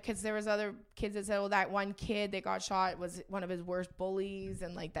by other kids. There was other kids that said, well, that one kid that got shot was one of his worst bullies,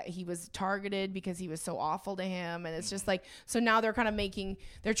 and like that he was targeted because he was so awful to him. And it's just like, so now they're kind of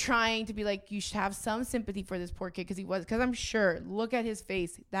they're trying to be like, you should have some sympathy for this poor kid because I'm sure, look at his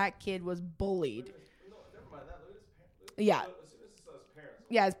face, that kid was bullied. No, never mind that. Look at his parents. Yeah.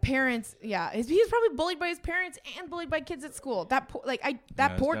 Yeah, his parents. Yeah, he was probably bullied by his parents and bullied by kids at school. That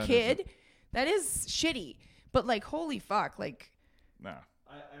poor kid. That is shitty. But like, holy fuck, like. Nah.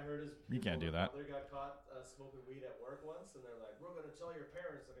 I heard his. You can't do that. Brother got caught smoking weed at work once, and they're like, "We're gonna tell your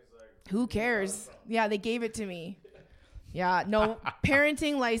parents," and he's like, "Who cares?" Yeah, they gave it to me. Yeah, no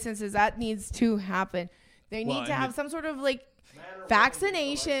parenting licenses. That needs to happen. They need to have some sort of like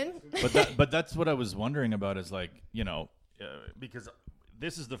vaccination. But that's what I was wondering about. Is like, you know, because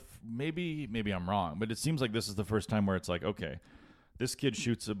this is maybe I'm wrong, but it seems like this is the first time where it's like, okay, this kid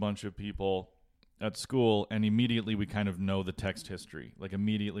shoots a bunch of people at school, and immediately we kind of know the text history. Like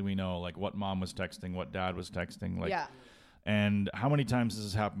immediately we know like what mom was texting, what dad was texting. Like, yeah. And how many times has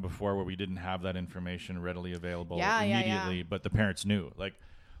this happened before where we didn't have that information readily available immediately, but the parents knew? Like,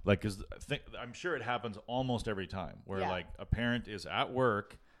 cause I'm sure it happens almost every time where like a parent is at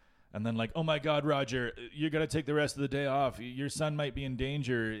work and then like, oh my God, Roger, you got to take the rest of the day off. Your son might be in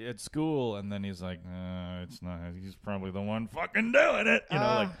danger at school. And then he's like, it's not, he's probably the one fucking doing it. You know,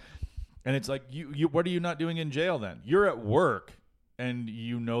 like, and it's like, you, what are you not doing in jail then? You're at work and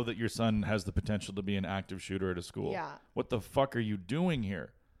you know that your son has the potential to be an active shooter at a school. Yeah. What the fuck are you doing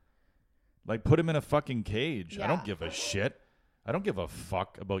here? Like, put him in a fucking cage. Yeah. I don't give a shit. I don't give a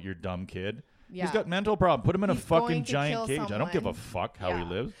fuck about your dumb kid. Yeah. He's got mental problem. Put him in a fucking giant cage. Someone. I don't give a fuck how he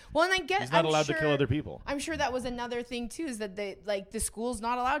lives. Well, and he's not allowed to kill other people. I'm sure that was another thing too, is that they like the school's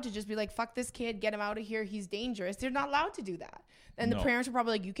not allowed to just be like, fuck this kid, get him out of here. He's dangerous. They're not allowed to do that. And the parents are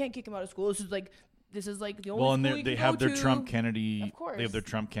probably like, you can't kick him out of school. This is like the only. Well, and they have their Trump Kennedy. Of course. They have their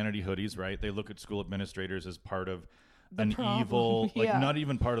Trump Kennedy hoodies, right? They look at school administrators as part of an evil, like not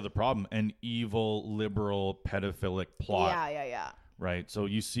even part of the problem, an evil liberal pedophilic plot. Yeah. Right. So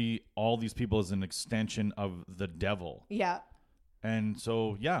you see all these people as an extension of the devil. Yeah. And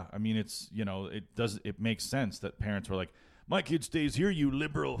so, yeah, I mean, it's, you know, it makes sense that parents were like, my kid stays here, you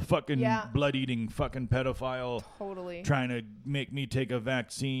liberal fucking blood-eating fucking pedophile. Totally. Trying to make me take a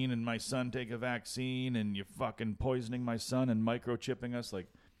vaccine and my son take a vaccine, and you're fucking poisoning my son and microchipping us. Like,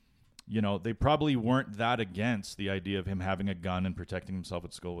 you know, they probably weren't that against the idea of him having a gun and protecting himself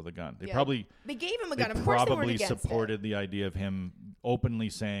at school with a gun. They gave him a gun. Of course they weren't against it. Supported the idea of him openly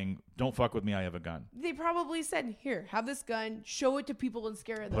saying, don't fuck with me, I have a gun. They probably said, here, have this gun, show it to people and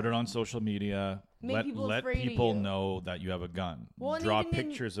scare them. Put it on social media. Let people know that you have a gun. Well, draw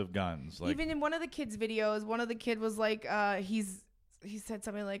pictures of guns. Like, even in one of the kids' videos, one of the kid was like, he said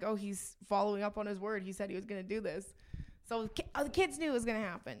something like, oh, he's following up on his word. He said he was going to do this. So the kids knew it was going to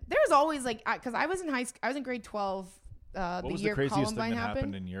happen. There was always like, because I was in grade 12 what was the craziest thing that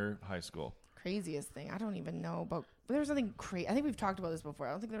happened in your high school? Craziest thing? I don't even know. But there was something crazy. I think we've talked about this before.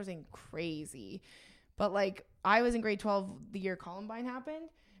 I don't think there was anything crazy. But like, I was in grade 12 the year Columbine happened.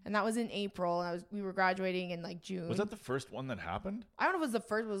 And that was in April. And we were graduating in like June. Was that the first one that happened? I don't know if it was the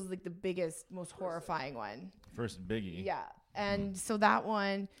first. It was like the biggest, most horrifying one. First biggie. Yeah. And so that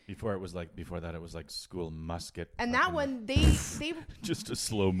one. Before that, it was like school musket. And that one, they just a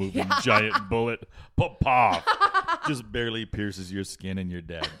slow moving giant bullet. Pop. Just barely pierces your skin and you're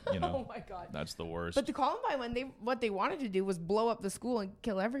dead. You know. Oh my God. That's the worst. But the Columbine one, what they wanted to do was blow up the school and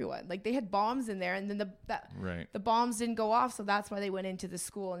kill everyone. Like they had bombs in there, and then the bombs didn't go off, so that's why they went into the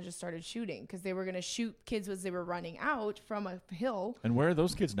school and just started shooting, because they were going to shoot kids as they were running out from a hill. And where are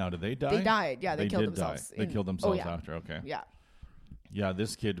those kids now? Did they die? They died. Yeah, they killed themselves. They killed themselves after. Okay. Yeah. Yeah,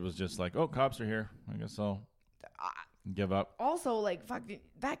 this kid was just like, oh, cops are here. I guess I'll give up. Also, like, fuck,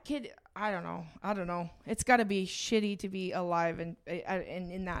 that kid, I don't know. It's got to be shitty to be alive and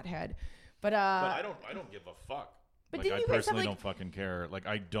in that head. But I don't give a fuck. But like, I personally don't fucking care. Like,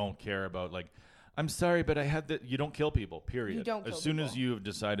 I don't care about, like, I'm sorry, but I had that. You don't kill people, period. You don't kill As soon as you've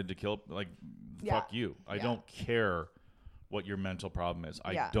decided to kill, like, fuck you. I don't care what your mental problem is.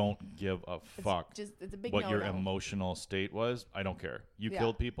 I don't give a fuck it's a big what your emotional state was. I don't care. You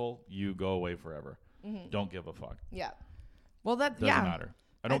killed people, you go away forever. Mm-hmm. Don't give a fuck. Yeah. Well, that doesn't matter.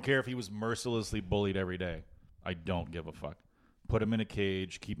 I don't care if he was mercilessly bullied every day. I don't give a fuck. Put him in a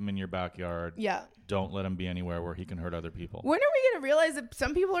cage, keep him in your backyard. Yeah. Don't let him be anywhere where he can hurt other people. When are we going to realize that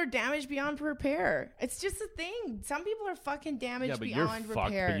some people are damaged beyond repair? It's just a thing. Some people are fucking damaged beyond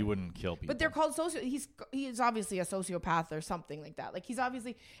repair. Fucked, but you wouldn't kill people. But they're called he's obviously a sociopath or something like that. Like he's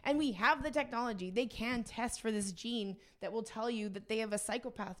obviously, and we have the technology. They can test for this gene that will tell you that they have a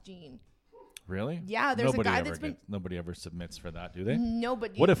psychopath gene. Really? Yeah, there's a guy nobody ever submits for that, do they?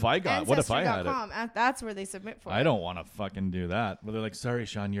 Nobody. What if I had it? That's where they submit for. I don't want to fucking do that. But they're like, sorry,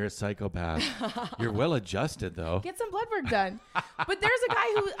 Sean, you're a psychopath. You're well adjusted, though. Get some blood work done. But there's a guy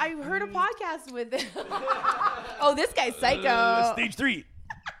who I heard a podcast with. Oh, this guy's psycho. Stage 3.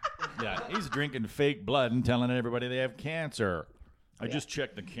 Yeah, he's drinking fake blood and telling everybody they have cancer. I just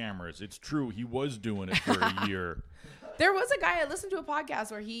checked the cameras. It's true. He was doing it for a year. There was a guy I listened to a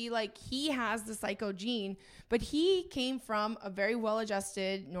podcast where he has the psycho gene, but he came from a very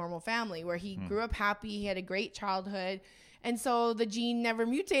well-adjusted, normal family where he grew up happy. He had a great childhood. And so the gene never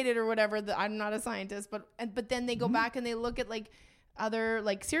mutated or whatever. I'm not a scientist, but then they go back and they look at like other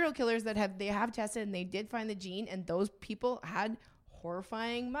like serial killers that they have tested and they did find the gene, and those people had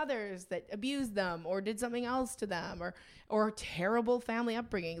horrifying mothers that abused them or did something else to them or terrible family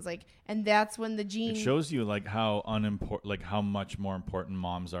upbringings, like, and that's when the gene. It shows you like how how much more important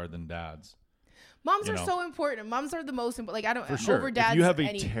moms are than dads. Moms are so important. Moms are the most important. Like, I don't for sure. Over dads. If you have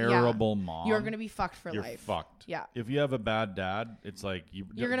a terrible mom, you're gonna be fucked for you're life. Fucked. Yeah. If you have a bad dad, it's like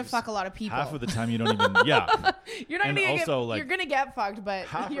you're gonna fuck a lot of people. Half of the time you don't even. Yeah. You're not gonna you're gonna get fucked, but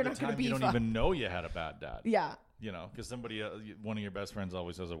you're not gonna be. You don't even know you had a bad dad. Yeah. You know, because one of your best friends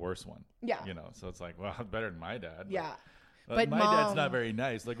always has a worse one. Yeah. You know, so it's like, well, better than my dad. Yeah. But my dad's not very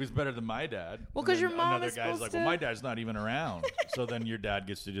nice. Like, who's better than my dad? Well, because your mom another guy's like, well, my dad's not even around. So then your dad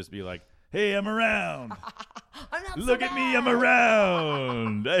gets to just be like, hey, I'm around. I'm not Look at me, I'm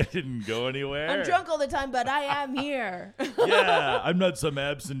around. I didn't go anywhere. I'm drunk all the time, but I am here. Yeah, I'm not some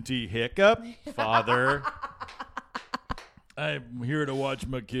absentee hiccup, father. I'm here to watch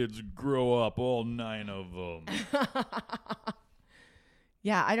my kids grow up, all 9 of them.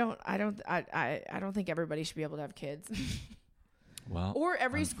 Yeah, I don't think everybody should be able to have kids. Well, or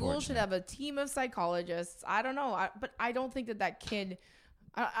every school should have a team of psychologists. I don't know, but I don't think that kid.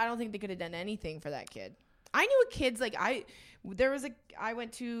 I don't think they could have done anything for that kid. I knew a kid's like I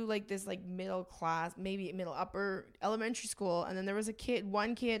went to like this like middle class, maybe middle upper elementary school, and then there was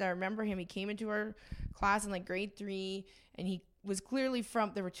one kid I remember him. He came into our class in like grade 3, and he was clearly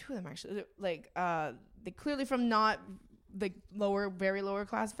from. There were 2 of them actually. Like they clearly from not the very lower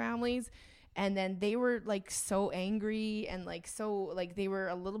class families. And then they were like so angry and like so like they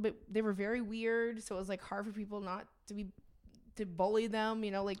were very weird. So it was like hard for people not to bully them,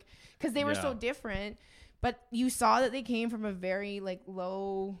 you know, like because they were so different. But you saw that they came from a very like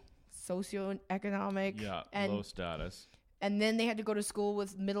low socioeconomic and low status. And then they had to go to school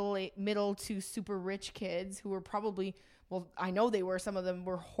with middle to super rich kids who were probably, well, I know they were, some of them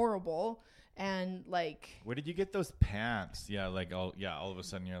were horrible. And like, where did you get those pants? Yeah, like all of a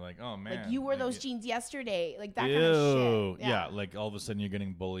sudden you're like, oh man, like you wore those jeans yesterday, like that ew. kind of shit. Yeah, like all of a sudden you're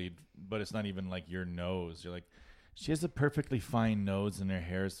getting bullied, but it's not even like your nose. You're like, she has a perfectly fine nose and her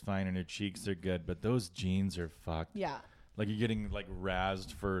hair is fine and her cheeks are good, but those jeans are fucked. Yeah. Like you're getting like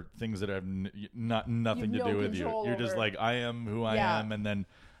razzed for things that have nothing to do with you. You're just like, I am who I am, and then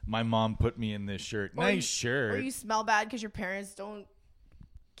my mom put me in this shirt. Nice shirt. Or you smell bad because your parents don't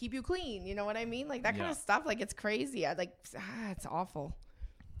keep you clean. You know what I mean? Like that kind of stuff. Like it's crazy. It's awful.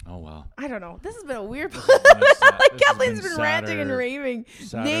 Oh, wow. I don't know. This has been a weird like Kathleen's been ranting and raving.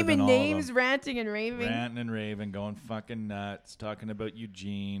 Naming names, ranting and raving. Ranting and raving, going fucking nuts, talking about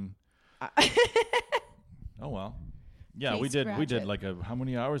Eugene. Oh, well. Yeah, we did like how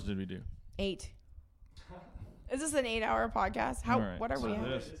many hours did we do? 8. Is this an 8-hour podcast? What are we at?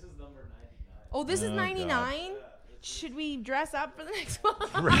 This is number 99. Oh, this is 99? Should we dress up for the next one?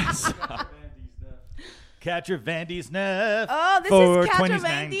 Dress up. Catcher Vandy's Nuff. Oh, this is Catcher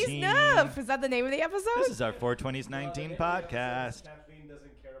Vandy's Nuff. Is that the name of the episode? This is our 42019 podcast. Kathleen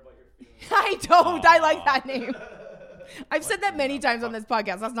doesn't care about your feelings. I don't. I like that name. I've said that many times on this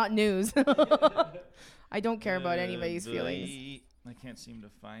podcast. That's not news. I don't care about anybody's feelings. I can't seem to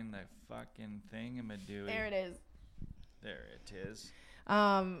find that fucking thing I'm doing. There it is. There it is.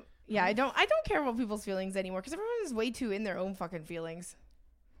 Yeah, I don't care about people's feelings anymore because everyone is way too in their own fucking feelings.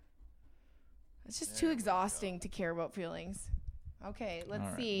 It's just too exhausting to care about feelings. Okay,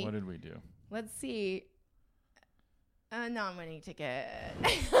 let's see. What did we do? Let's see. A nominee ticket.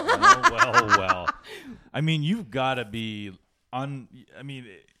 well. I mean, you've got to be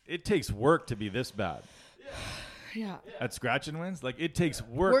it takes work to be this bad. Yeah. At Scratch and Wins, like it takes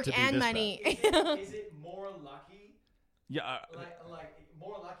work to be and this money. bad. Is it more lucky? Yeah. Like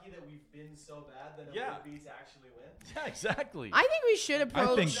more lucky that we've been so bad than it would be to actually win? Yeah, exactly. I think we should approach.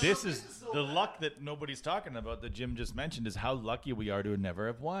 I think this is the luck that nobody's talking about that Jim just mentioned is how lucky we are to never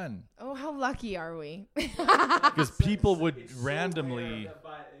have won. Oh, how lucky are we? Because people would randomly.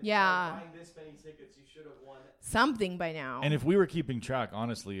 Yeah. Buying this many tickets, you should have won something by now. And if we were keeping track,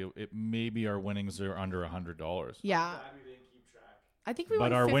 honestly, it maybe our winnings are under $100. Yeah. We didn't keep track. I think we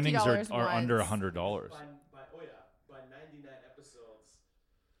but won our $50 winnings are once. under $100. By 99 episodes.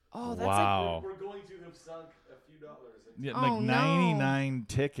 Oh, that's wow. We're going to have sunk a few dollars. Yeah, like 99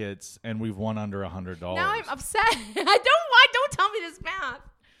 tickets, and we've won under $100. Now I'm upset. Don't tell me this math.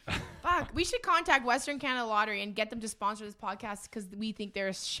 Fuck. We should contact Western Canada Lottery and get them to sponsor this podcast because we think they're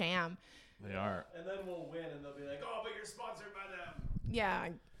a sham. They are. And then we'll win, and they'll be like, "Oh, but you're sponsored by them." Yeah.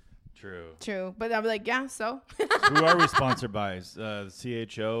 True. But I'll be like, yeah, so. Who are we sponsored by?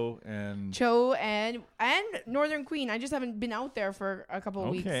 CHO and... Cho and Northern Queen. I just haven't been out there for a couple of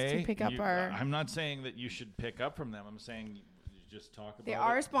weeks to pick up our... I'm not saying that you should pick up from them. I'm saying you just talk about They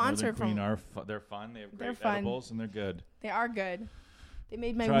are sponsored from... They're fun. They have great edibles, and they're good. They are good. They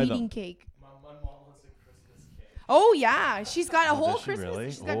made my wedding cake. My mom wants a Christmas cake. Oh, yeah. She's got a whole she Christmas...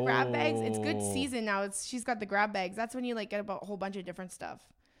 really? She's got grab bags. It's good season now. She's got the grab bags. That's when you like get a whole bunch of different stuff.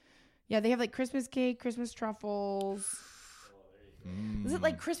 Yeah, they have like Christmas cake, Christmas truffles. Is it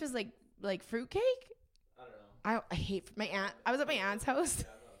like Christmas like fruit cake? I don't know. I hate my aunt. I was at my aunt's house,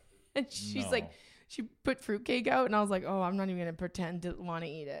 and she's like, she put fruit cake out, and I was like, oh, I'm not even gonna pretend to want to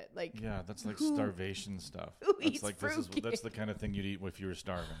eat it. Like, yeah, that's like starvation stuff. Who that's eats like fruit cake? that's the kind of thing you'd eat if you were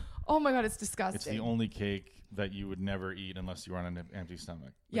starving. Oh my god, it's disgusting. It's the only cake that you would never eat unless you were on an empty stomach.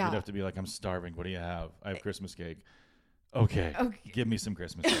 Like, yeah, you'd have to be like, I'm starving. What do you have? I have Christmas cake. Okay. Give me some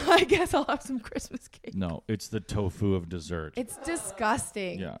Christmas cake. I guess I'll have some Christmas cake. No, it's the tofu of dessert. It's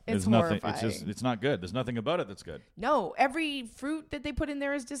disgusting. Yeah. It's nothing. horrifying. It's not good. There's nothing about it that's good. No, every fruit that they put in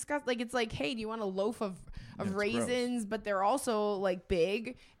there is disgusting. Like, it's like, hey, do you want a loaf of raisins? Gross. But they're also like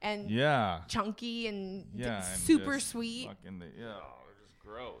big and chunky and super sweet. They're just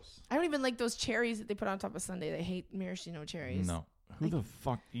gross. I don't even like those cherries that they put on top of sundae. I hate maraschino cherries. No. Who the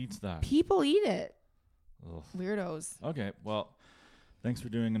fuck eats that? People eat it. Ugh. Weirdos. Okay, well, thanks for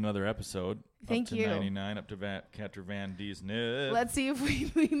doing another episode. Thank you. 99, up to Catcher Van D's Nib. Let's see if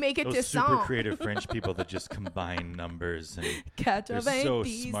we make it Those to super song. creative French people that just combine numbers and Catcher they're so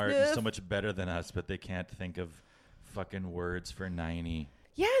Van smart and so much better than us, but they can't think of fucking words for 90.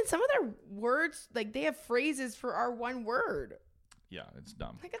 Yeah, and some of their words, like they have phrases for our one word. Yeah, it's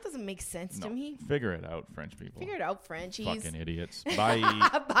dumb. Like that doesn't make sense to me. Figure it out, French people. Figure it out, Frenchies. Fucking idiots. Bye.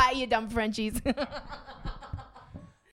 Bye, you dumb Frenchies.